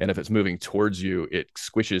 And if it's moving towards you, it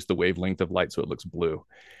squishes the wavelength of light so it looks blue.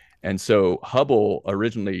 And so Hubble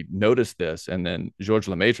originally noticed this, and then Georges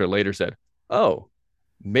Lemaitre later said, "Oh,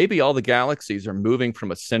 maybe all the galaxies are moving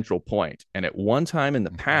from a central point. And at one time in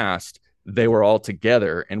the Mhm. past, they were all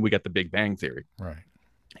together, and we got the Big Bang Theory." Right.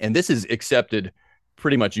 And this is accepted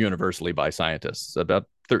pretty much universally by scientists. About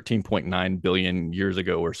 13.9 billion years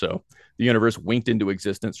ago or so, the universe winked into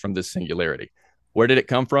existence from this singularity. Where did it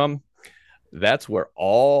come from? That's where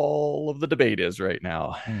all of the debate is right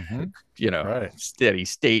now. Hmm. Right. Steady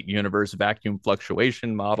state universe, vacuum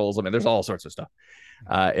fluctuation models. I mean, there's all sorts of stuff.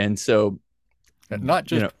 And so, And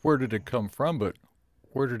not you just know, where did it come from, but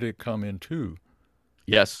where did it come into?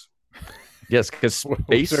 yes, yes, because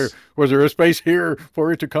Was there space, a space here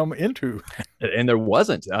for it to come into? and there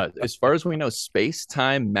wasn't. As far as we know, space,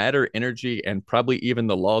 time, matter, energy, and probably even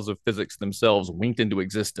the laws of physics themselves winked into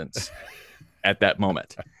existence at that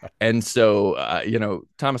moment. And so,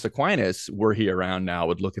 Thomas Aquinas, were he around now,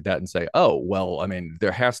 would look at that and say, oh, well, I mean,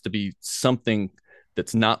 there has to be something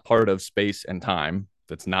that's not part of space and time,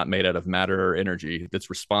 that's not made out of matter or energy, that's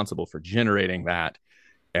responsible for generating that.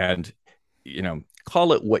 And,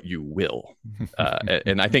 call it what you will.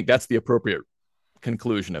 And I think that's the appropriate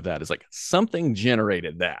conclusion of that, is like something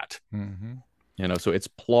generated that. Hmm. So it's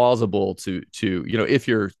plausible to if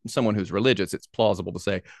you're someone who's religious, it's plausible to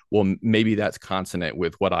say, well, maybe that's consonant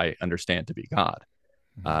with what I understand to be God.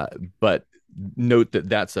 uh, but note that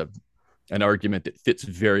that's an argument that fits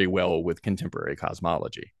very well with contemporary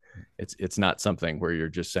cosmology. It's not something where you're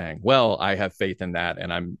just saying, well, I have faith in that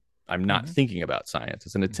and I'm not Hmm. thinking about science.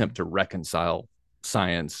 It's an attempt to reconcile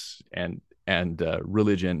science and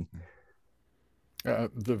religion.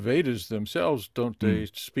 The Vedas themselves, don't Mm. they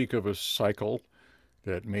speak of a cycle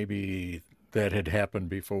that maybe that had happened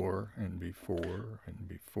before and before and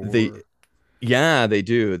They before? Yeah, they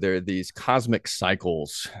do. There are these cosmic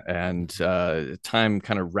cycles, and time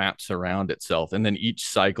kind of wraps around itself. And then each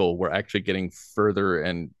cycle, we're actually getting further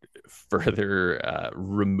and further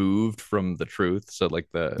removed from the truth. So, like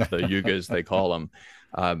the yugas, they call them,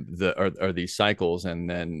 are these cycles. And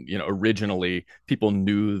then, originally people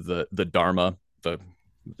knew the dharma,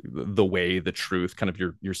 the way, the truth, kind of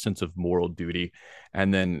your sense of moral duty.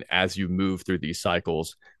 And then as you move through these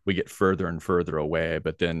cycles, we get further and further away.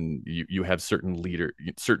 But then you have certain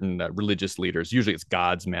religious leaders. Usually, it's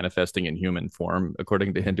gods manifesting in human form,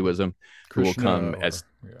 according to Hmm. Hinduism, who will Krishna come or as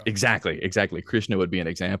yeah. exactly. Krishna would be an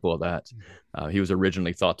example of that. Mhm. He was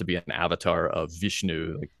originally thought to be an avatar of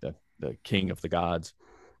Vishnu, like the king of the gods,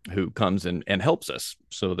 who comes and helps us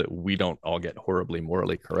so that we don't all get horribly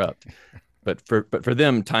morally corrupt. But for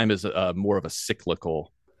them, time is more of a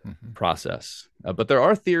cyclical Mhm. process. But there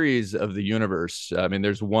are theories of the universe. I mean,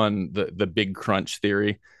 there's one, the big crunch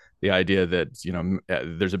theory, the idea that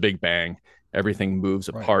there's a big bang, everything moves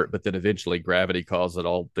Right. apart, but then eventually gravity causes it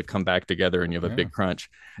all to come back together, and you have a Yeah. big crunch.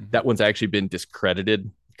 Hmm. That one's actually been discredited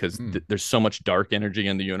because Mm. there's so much dark energy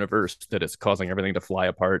in the universe that it's causing everything to fly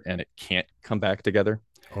apart, and it can't come back together.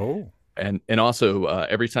 Oh. And also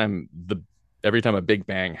every time a big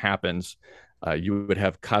bang happens, you would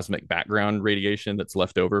have cosmic background radiation that's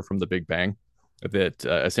left over from the big bang that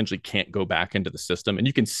essentially can't go back into the system, and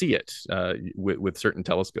you can see it with certain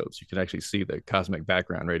telescopes. You can actually see the cosmic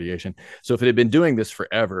background radiation. So if it had been doing this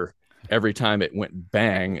forever, every time it went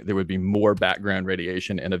bang, there would be more background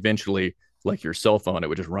radiation, and eventually, like your cell phone, it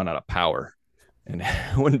would just run out of power. and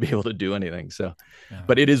wouldn't be able to do anything. So, Yeah.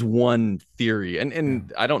 but it is one theory, Yeah.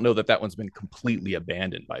 and I don't know that that one's been completely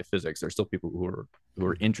abandoned by physics. There's still people who are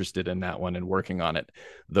Mhm. interested in that one and working on it,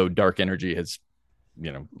 though dark energy has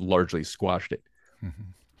largely squashed it.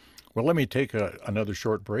 Mhm. Well, let me take another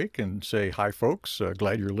short break and say hi, folks.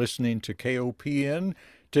 Glad you're listening to KOPN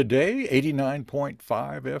today,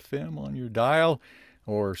 89.5 FM on your dial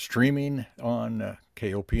or streaming on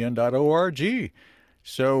kopn.org.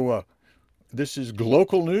 So, this is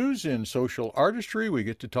local news in social artistry. We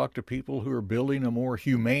get to talk to people who are building a more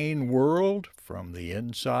humane world from the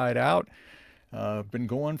inside out. Been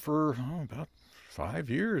going for about 5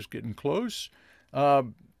 years, getting close. Uh,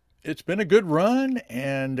 it's been a good run,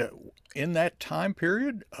 and in that time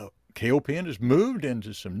period, KOPN has moved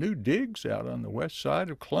into some new digs out on the west side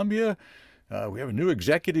of Columbia. We have a new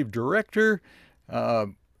executive director, uh,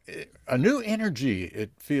 a new energy.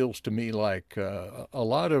 It feels to me like a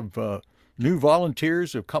lot of new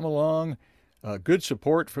volunteers have come along, good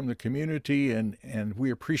support from the community, and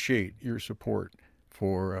we appreciate your support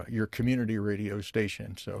for your community radio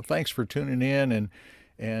station. So thanks for tuning in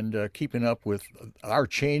and keeping up with our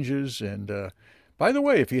changes. And by the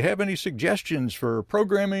way, if you have any suggestions for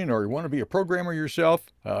programming or you want to be a programmer yourself,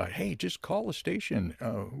 hey, just call the station.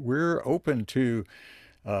 We're open to,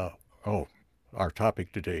 uh, oh, our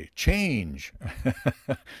topic today, change.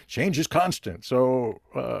 Change is constant. So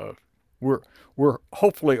we're, we're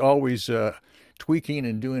hopefully always tweaking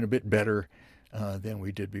and doing a bit better than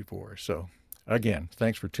we did before. So again,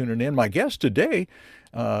 thanks for tuning in. My guest today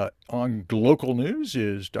on local news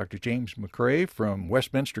is Dr. James McRae from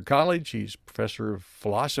Westminster College. He's professor of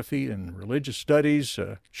philosophy and religious studies,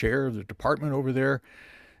 chair of the department over there.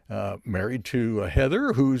 Married to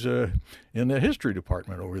Heather, who's in the history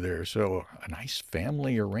department over there. So a nice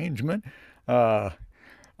family arrangement. Uh,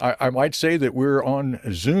 I might say that we're on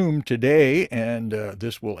Zoom today, and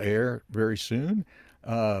this will air very soon.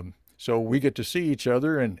 So we get to see each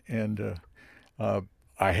other, and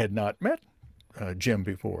I had not met Jim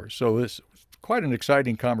before. So this was quite an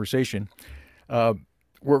exciting conversation. Uh,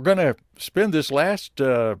 we're going to spend this last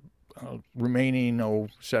remaining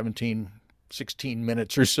 17, 16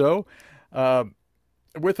 minutes or so uh,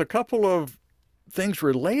 with a couple of things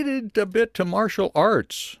related a bit to martial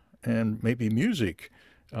arts and maybe music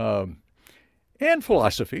um, and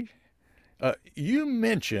philosophy. You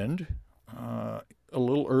mentioned a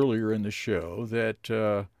little earlier in the show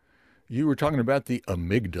that you were talking about the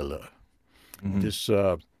amygdala, Mm-hmm. this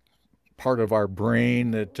part of our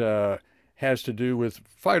brain that has to do with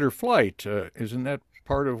fight or flight. Isn't that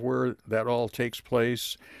part of where that all takes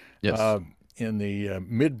place Yes. uh, in the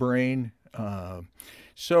midbrain?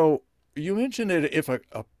 So you mentioned that if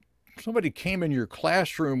somebody came in your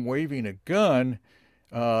classroom waving a gun,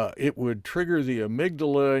 it would trigger the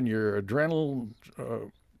amygdala, and your adrenaline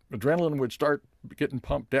would start getting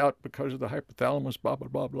pumped out because of the hypothalamus, blah blah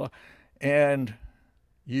blah blah, and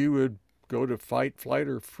you would go to fight, flight,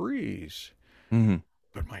 or freeze. Mm-hmm.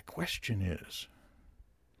 But my question is,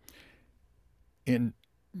 in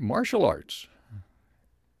martial arts,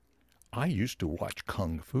 I used to watch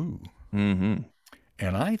kung fu, Mm-hmm.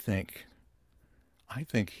 and I think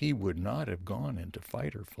he would not have gone into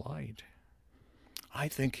fight or flight. I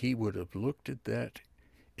think he would have looked at that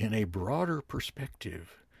in a broader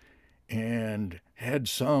perspective and had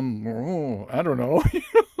some, I don't know,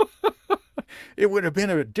 it would have been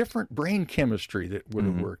a different brain chemistry that would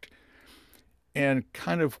have Mm-hmm. worked. And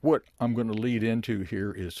kind of what I'm going to lead into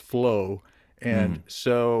here is flow. And Mm-hmm.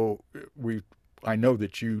 so I know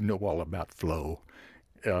that you know all about flow.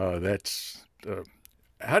 That's,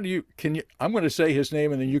 how do you, can you, I'm going to say his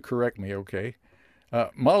name and then you correct me, okay?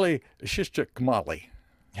 Mali Shishakmali.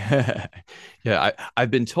 Yeah,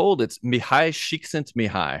 I've been told it's Mihai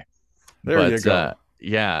Csikszentmihalyi, There you but go.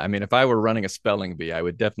 yeah, I mean, if I were running a spelling bee, I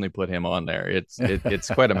would definitely put him on there. It's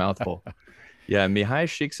quite a mouthful. Yeah, Mihai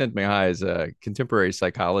Csikszentmihalyi is a contemporary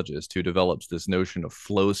psychologist who develops this notion of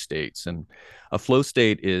flow states, and a flow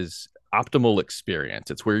state is optimal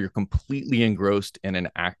experience. It's where you're completely engrossed in an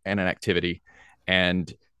activity,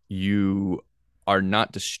 and you are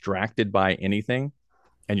not distracted by anything,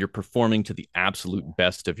 and you're performing to the absolute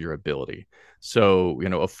best of your ability. So,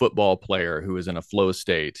 a football player who is in a flow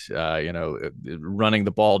state, running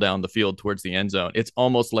the ball down the field towards the end zone, it's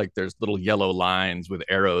almost like there's little yellow lines with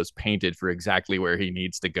arrows painted for exactly where he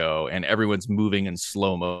needs to go, and everyone's moving in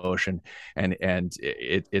slow motion, and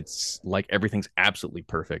it's like everything's absolutely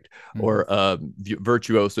perfect. Mhm. Or a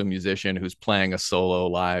virtuoso musician who's playing a solo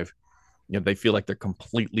live,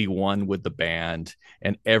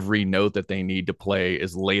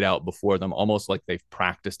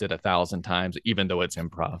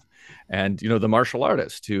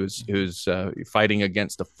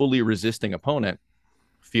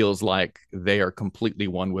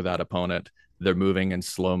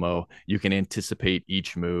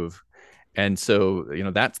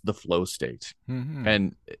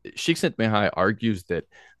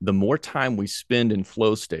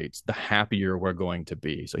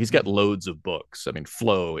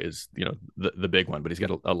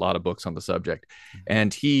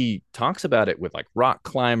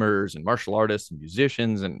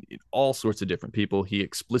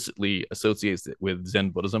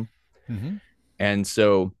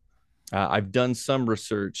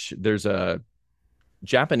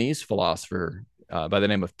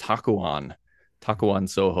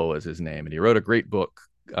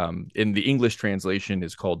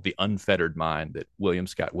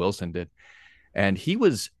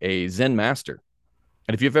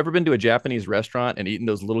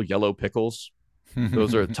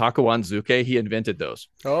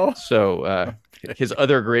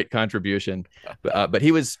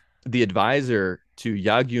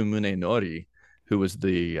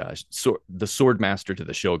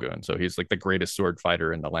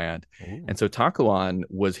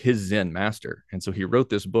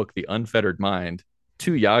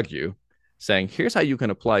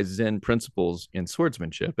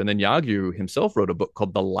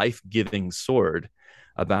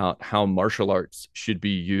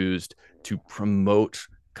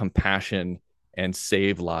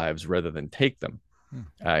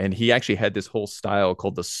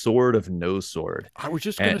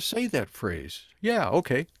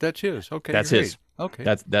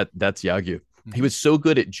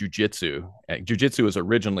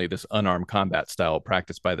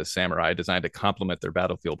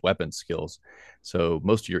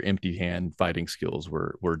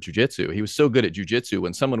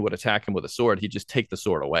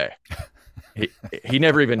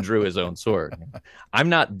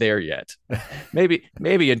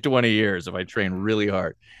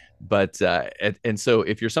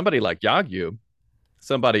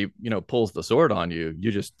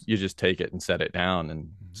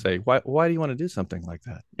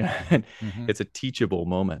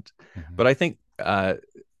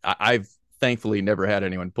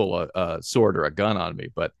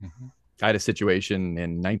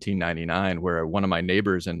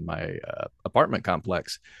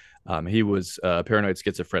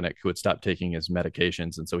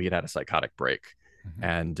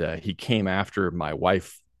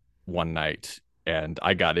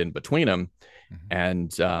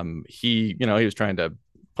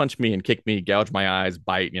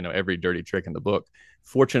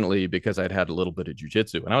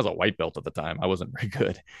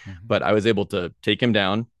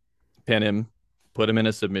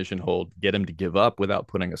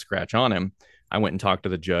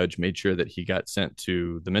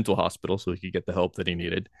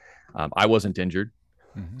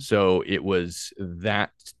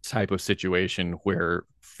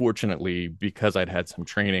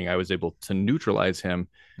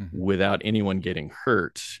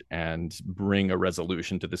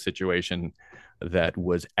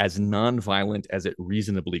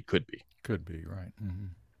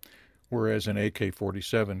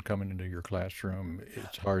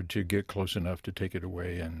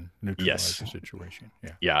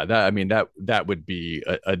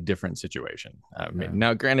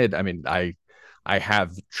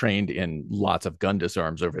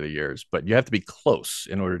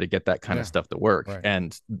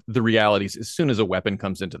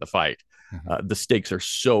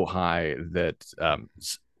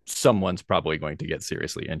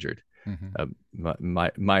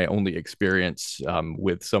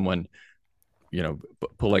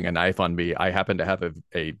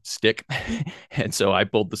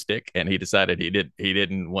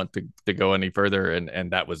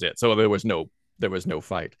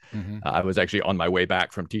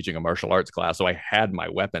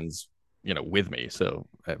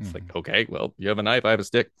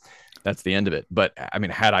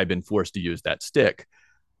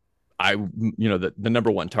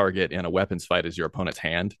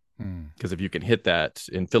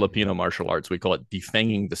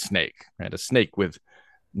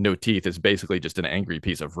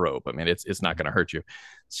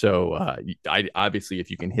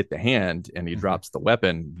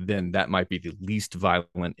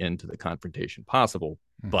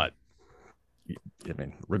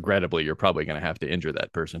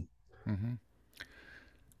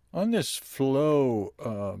 On this flow,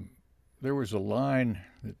 there was a line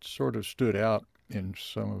that sort of stood out in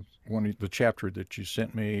some of one of the chapter that you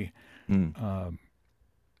sent me. Mm. Um,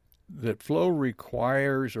 that flow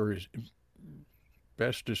requires, or is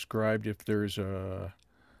best described if there's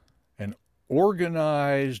an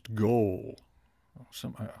organized goal,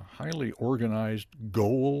 a highly organized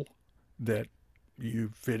goal that you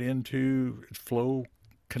fit into. Flow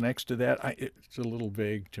connects to that. It's a little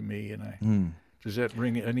vague to me, and Mm. does that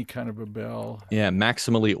ring any kind of a bell? Yeah,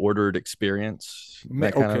 maximally ordered experience,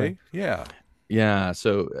 that kind of thing. Okay, yeah. Yeah.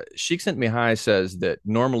 So Sheik Sent Me High says that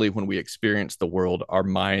normally when we experience the world, our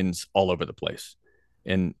mind's all over the place.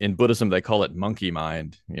 In Buddhism, they call it monkey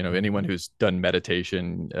mind. You know, Mm-hmm. anyone who's done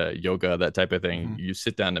meditation, yoga, that type of thing, Mm-hmm. you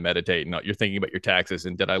sit down to meditate and you're thinking about your taxes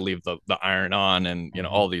and did I leave the iron on and, Mm-hmm.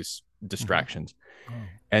 all these Mm-hmm. distractions. Oh.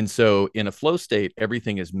 And so in a flow state,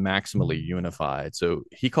 everything is maximally unified. So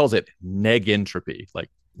he calls it neg entropy, like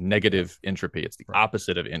Yeah. negative entropy. It's the Right.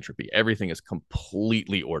 opposite of entropy. Everything is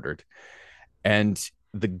completely ordered. And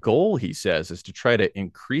the goal, he says, is to try to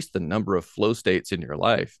increase the number of flow states in your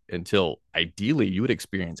life until ideally you would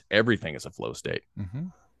experience everything as a flow state. Mm-hmm.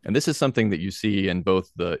 And this is something that you see in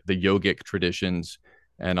both the yogic traditions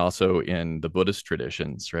and also in the Buddhist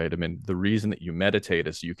traditions, right? I mean, the reason that you meditate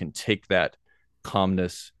is you can take that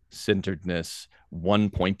calmness, centeredness, one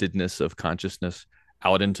pointedness of consciousness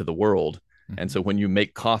out into the world. And Mm-hmm. so when you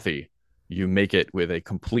make coffee, you make it with a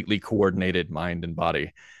completely coordinated mind and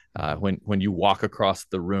body. Mm-hmm. When you walk across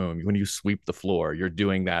the room, when you sweep the floor, you're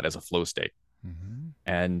doing that as a flow state. Mm-hmm.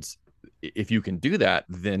 And if you can do that,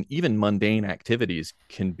 then even mundane activities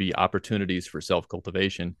can be opportunities for self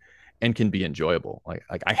cultivation and can be enjoyable. Like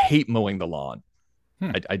I hate mowing the lawn.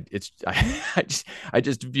 Hmm. I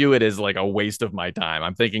just view it as like a waste of my time.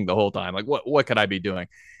 I'm thinking the whole time like what could I be doing?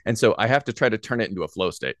 And so I have to try to turn it into a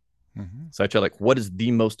flow state. Mm-hmm. So I try like what is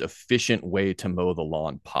the most efficient way to mow the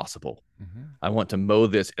lawn possible? Mm-hmm. I want to mow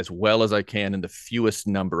this as well as I can in the fewest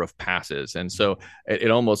number of passes. And so Mm-hmm.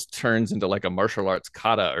 it almost turns into like a martial arts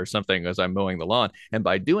kata or something as I'm mowing the lawn. And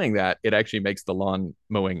by doing that, it actually makes the lawn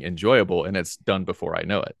mowing enjoyable and it's done before I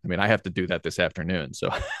know it. I mean, I have to do that this afternoon. So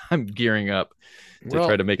I'm gearing up to try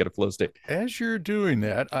Well, to make it a flow state. as you're doing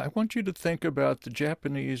that, I want you to think about the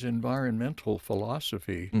Japanese environmental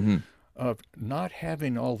philosophy Mm-hmm. of not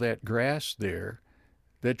having all that grass there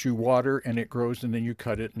that you water and it grows and then you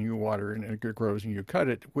cut it and you water and it grows and you cut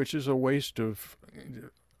it, which is a waste of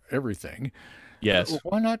everything. Yes.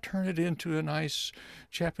 Why not turn it into a nice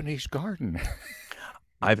Japanese garden?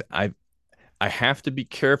 I've I have to be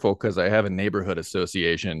careful because I have a neighborhood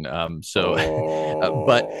association. So,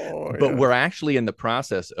 but Oh, we're yes. actually in the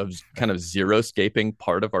process of kind of zero scaping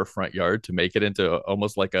part of our front yard to make it into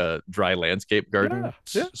almost like a dry landscape Yeah, garden.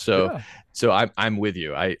 yeah, So, yeah. I'm with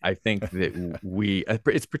you. I think that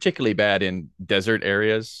it's particularly bad in desert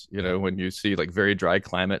areas. You Yeah. know, when you see like very dry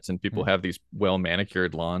climates and people Hmm. have these well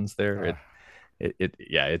manicured lawns there. Uh,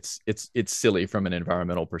 Yeah, it's silly from an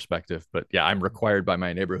environmental perspective, but yeah, I'm required by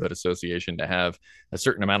my neighborhood association to have a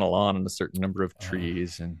certain amount of lawn and a certain number of uh,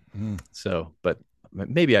 trees. And mm. so but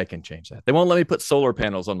maybe I can change that. They won't let me put solar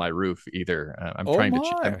panels on my roof either. Oh I'm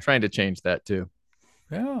my. trying to change that too.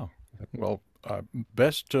 Yeah. Well,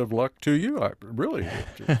 best of luck to you.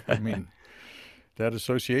 I mean, that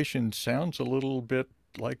association sounds a little bit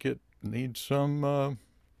like it needs some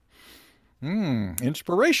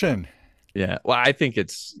inspiration. Yeah, well, I think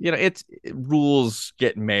it's rules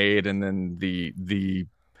get made and then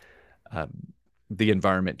um, the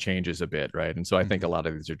environment changes a bit, right? And so I think a lot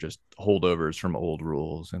of these are just holdovers from old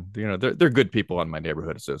rules, and they're good people on my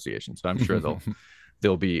neighborhood association, so I'm sure Mhm.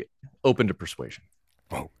 they'll be open to persuasion.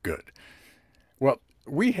 Oh, good. Well,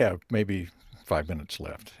 we have maybe 5 minutes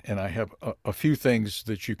left, and I have a few things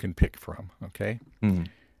that you can pick from. Okay. Mm,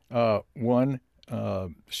 One,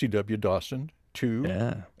 C.W. Dawson. Two,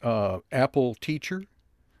 yeah. Apple Teacher.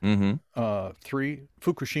 Mm-hmm. Three,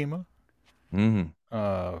 Fukushima.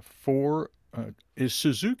 Mm-hmm. Four, is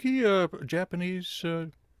Suzuki a Japanese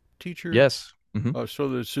teacher? Yes. Mm-hmm. So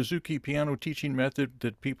the Suzuki piano teaching method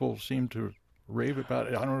that people seem to rave about.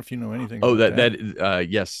 I don't know if you know anything Oh, about that.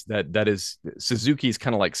 yes, that is Suzuki's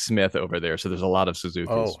kind of like Smith over there, so there's a lot of Oh, Suzuki's,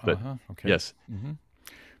 uh but huh. Okay. yes. Hmm.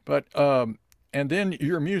 But and then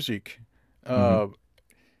your music, Mm-hmm. uh,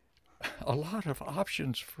 a lot of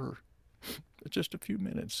options for just a few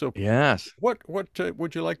minutes. So, Yes. what would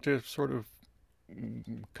you like to sort of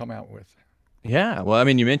come out with? Yeah. Well, I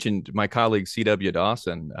mean, you mentioned my colleague C.W.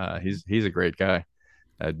 Dawson. He's a great guy.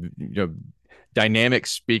 You know, dynamic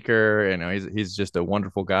speaker. You know, he's just a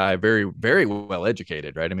wonderful guy, very very well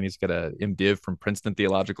educated, right? I mean, he's got a MDiv from Princeton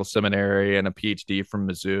Theological Seminary and a PhD from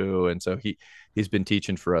Mizzou, and so he's been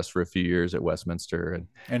teaching for us for a few years at Westminster. And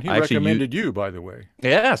And he I actually use recommended you, by the way.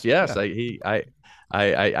 yes, yes, Yeah.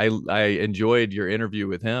 I enjoyed your interview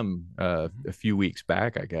with him Mhm. a few weeks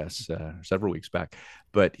back, I guess, several weeks back.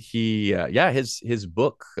 But yeah, his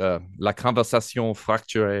book, La Conversation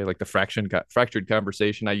Fracturée, like the fractured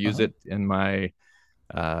conversation. I use Uh-huh. it in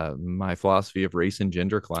my philosophy of race and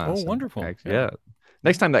gender Oh, class. And wonderful. Yeah. yeah,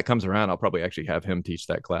 next Yeah. time that comes around, I'll probably actually have him teach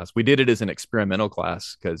that class. We did it as an experimental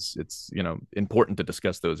class because it's important to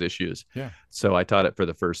discuss those issues. Yeah. So I taught it for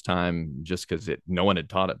the first time just because no one had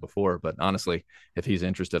taught it before. But honestly, if he's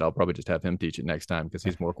interested, I'll probably just have him teach it next time because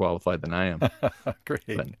he's more qualified than I am. Great.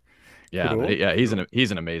 But yeah, Cool. yeah, Cool.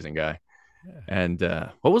 he's an amazing guy. Yeah. And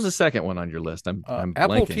what was the second one on your list? I'm Apple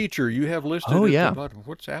blanking. Teacher, you have listed Oh at the yeah. bottom.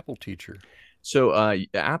 What's Apple Teacher? So,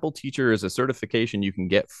 Apple Teacher is a certification you can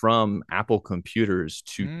get from Apple computers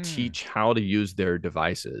to Mm. teach how to use their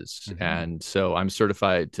devices. Mm-hmm. And so I'm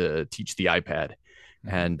certified to teach the iPad. Mm-hmm.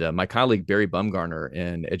 And my colleague, Barry Bumgarner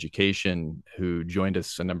in education, who joined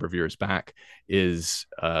us a number of years back, is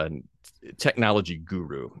a technology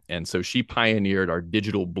guru. And so she pioneered our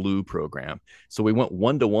Digital Blue program. So we went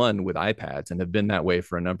one to one with iPads and have been that way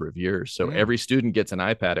for a number of years. So Mm. every student gets an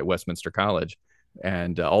iPad at Westminster College,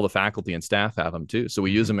 and all the faculty and staff have them too. So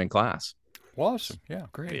we use Mm-hmm. them in class. Awesome. Yeah.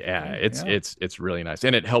 Great. Yeah, Great. it's Yeah. it's it's really nice,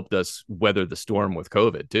 and it helped us weather the storm with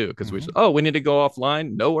COVID too. Because Mm-hmm. we need to go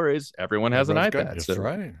offline. No worries, everyone has an Everyone's got. iPad, That's so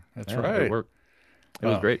right. That's yeah, it right. worked. It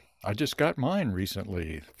was Uh, great. I just got mine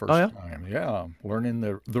recently, Oh first yeah, time. Yeah, learning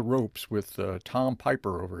the ropes with Tom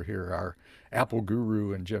Piper over here, our Apple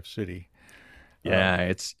guru in Jeff City. yeah,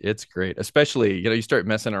 Um, it's great. Especially you start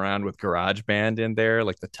messing around with GarageBand in there,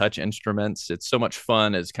 like the touch instruments. It's so much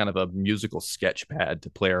fun as kind of a musical sketch pad to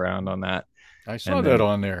play around on that, I saw and that then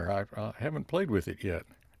on there. I haven't played with it yet.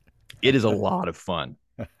 it is a lot of fun.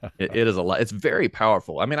 It is a lot. It's very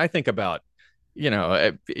powerful. I mean, I think about,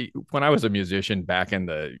 when I was a musician back in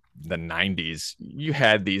the 90s, you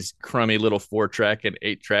had these crummy little 4-track and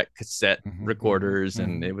 8-track cassette Hmm. Hmm. recorders,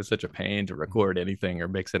 and Hmm. it was such a pain to record anything or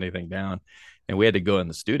mix anything down. And we had to go in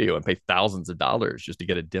the studio and pay thousands of dollars just to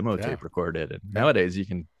get a demo Yeah, tape recorded. And yeah, nowadays you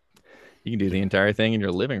can do yeah. the entire thing in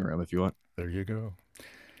your living room if you want. There you go.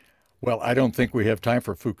 Well, I don't think we have time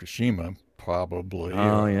for Fukushima, probably,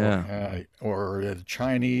 Oh yeah. or the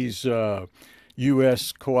Chinese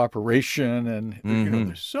U.S. cooperation, and Mm-hmm.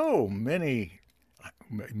 there's so many.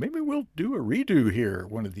 Maybe we'll do a redo here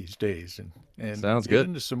one of these days and Sounds get good.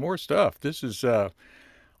 into some more stuff. This is,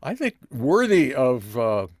 I think, worthy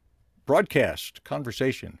of broadcast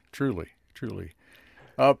conversation. Truly, truly.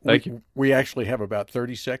 We Thank you. we actually have about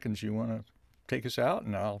 30 seconds. You want to take us out,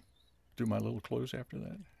 and I'll do my little close after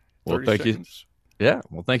that. Well, 30 thank you. seconds. Yeah.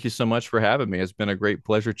 Well, thank you so much for having me. It's been a great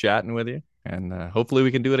pleasure chatting with you. And hopefully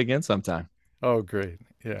we can do it again sometime. Oh, great.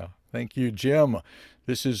 Yeah. Thank you, Jim.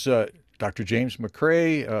 This is Dr. James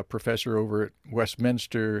McRae, professor over at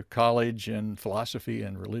Westminster College in Philosophy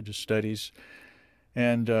and Religious Studies.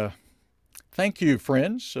 And thank you,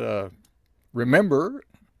 friends. Remember,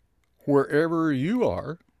 wherever you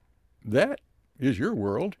are, that is your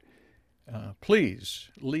world. Please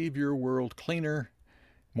leave your world cleaner,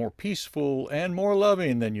 more peaceful, and more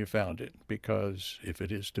loving than you found it, because if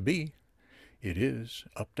it is to be, it is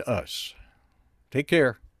up to us. Take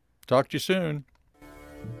care. Talk to you soon.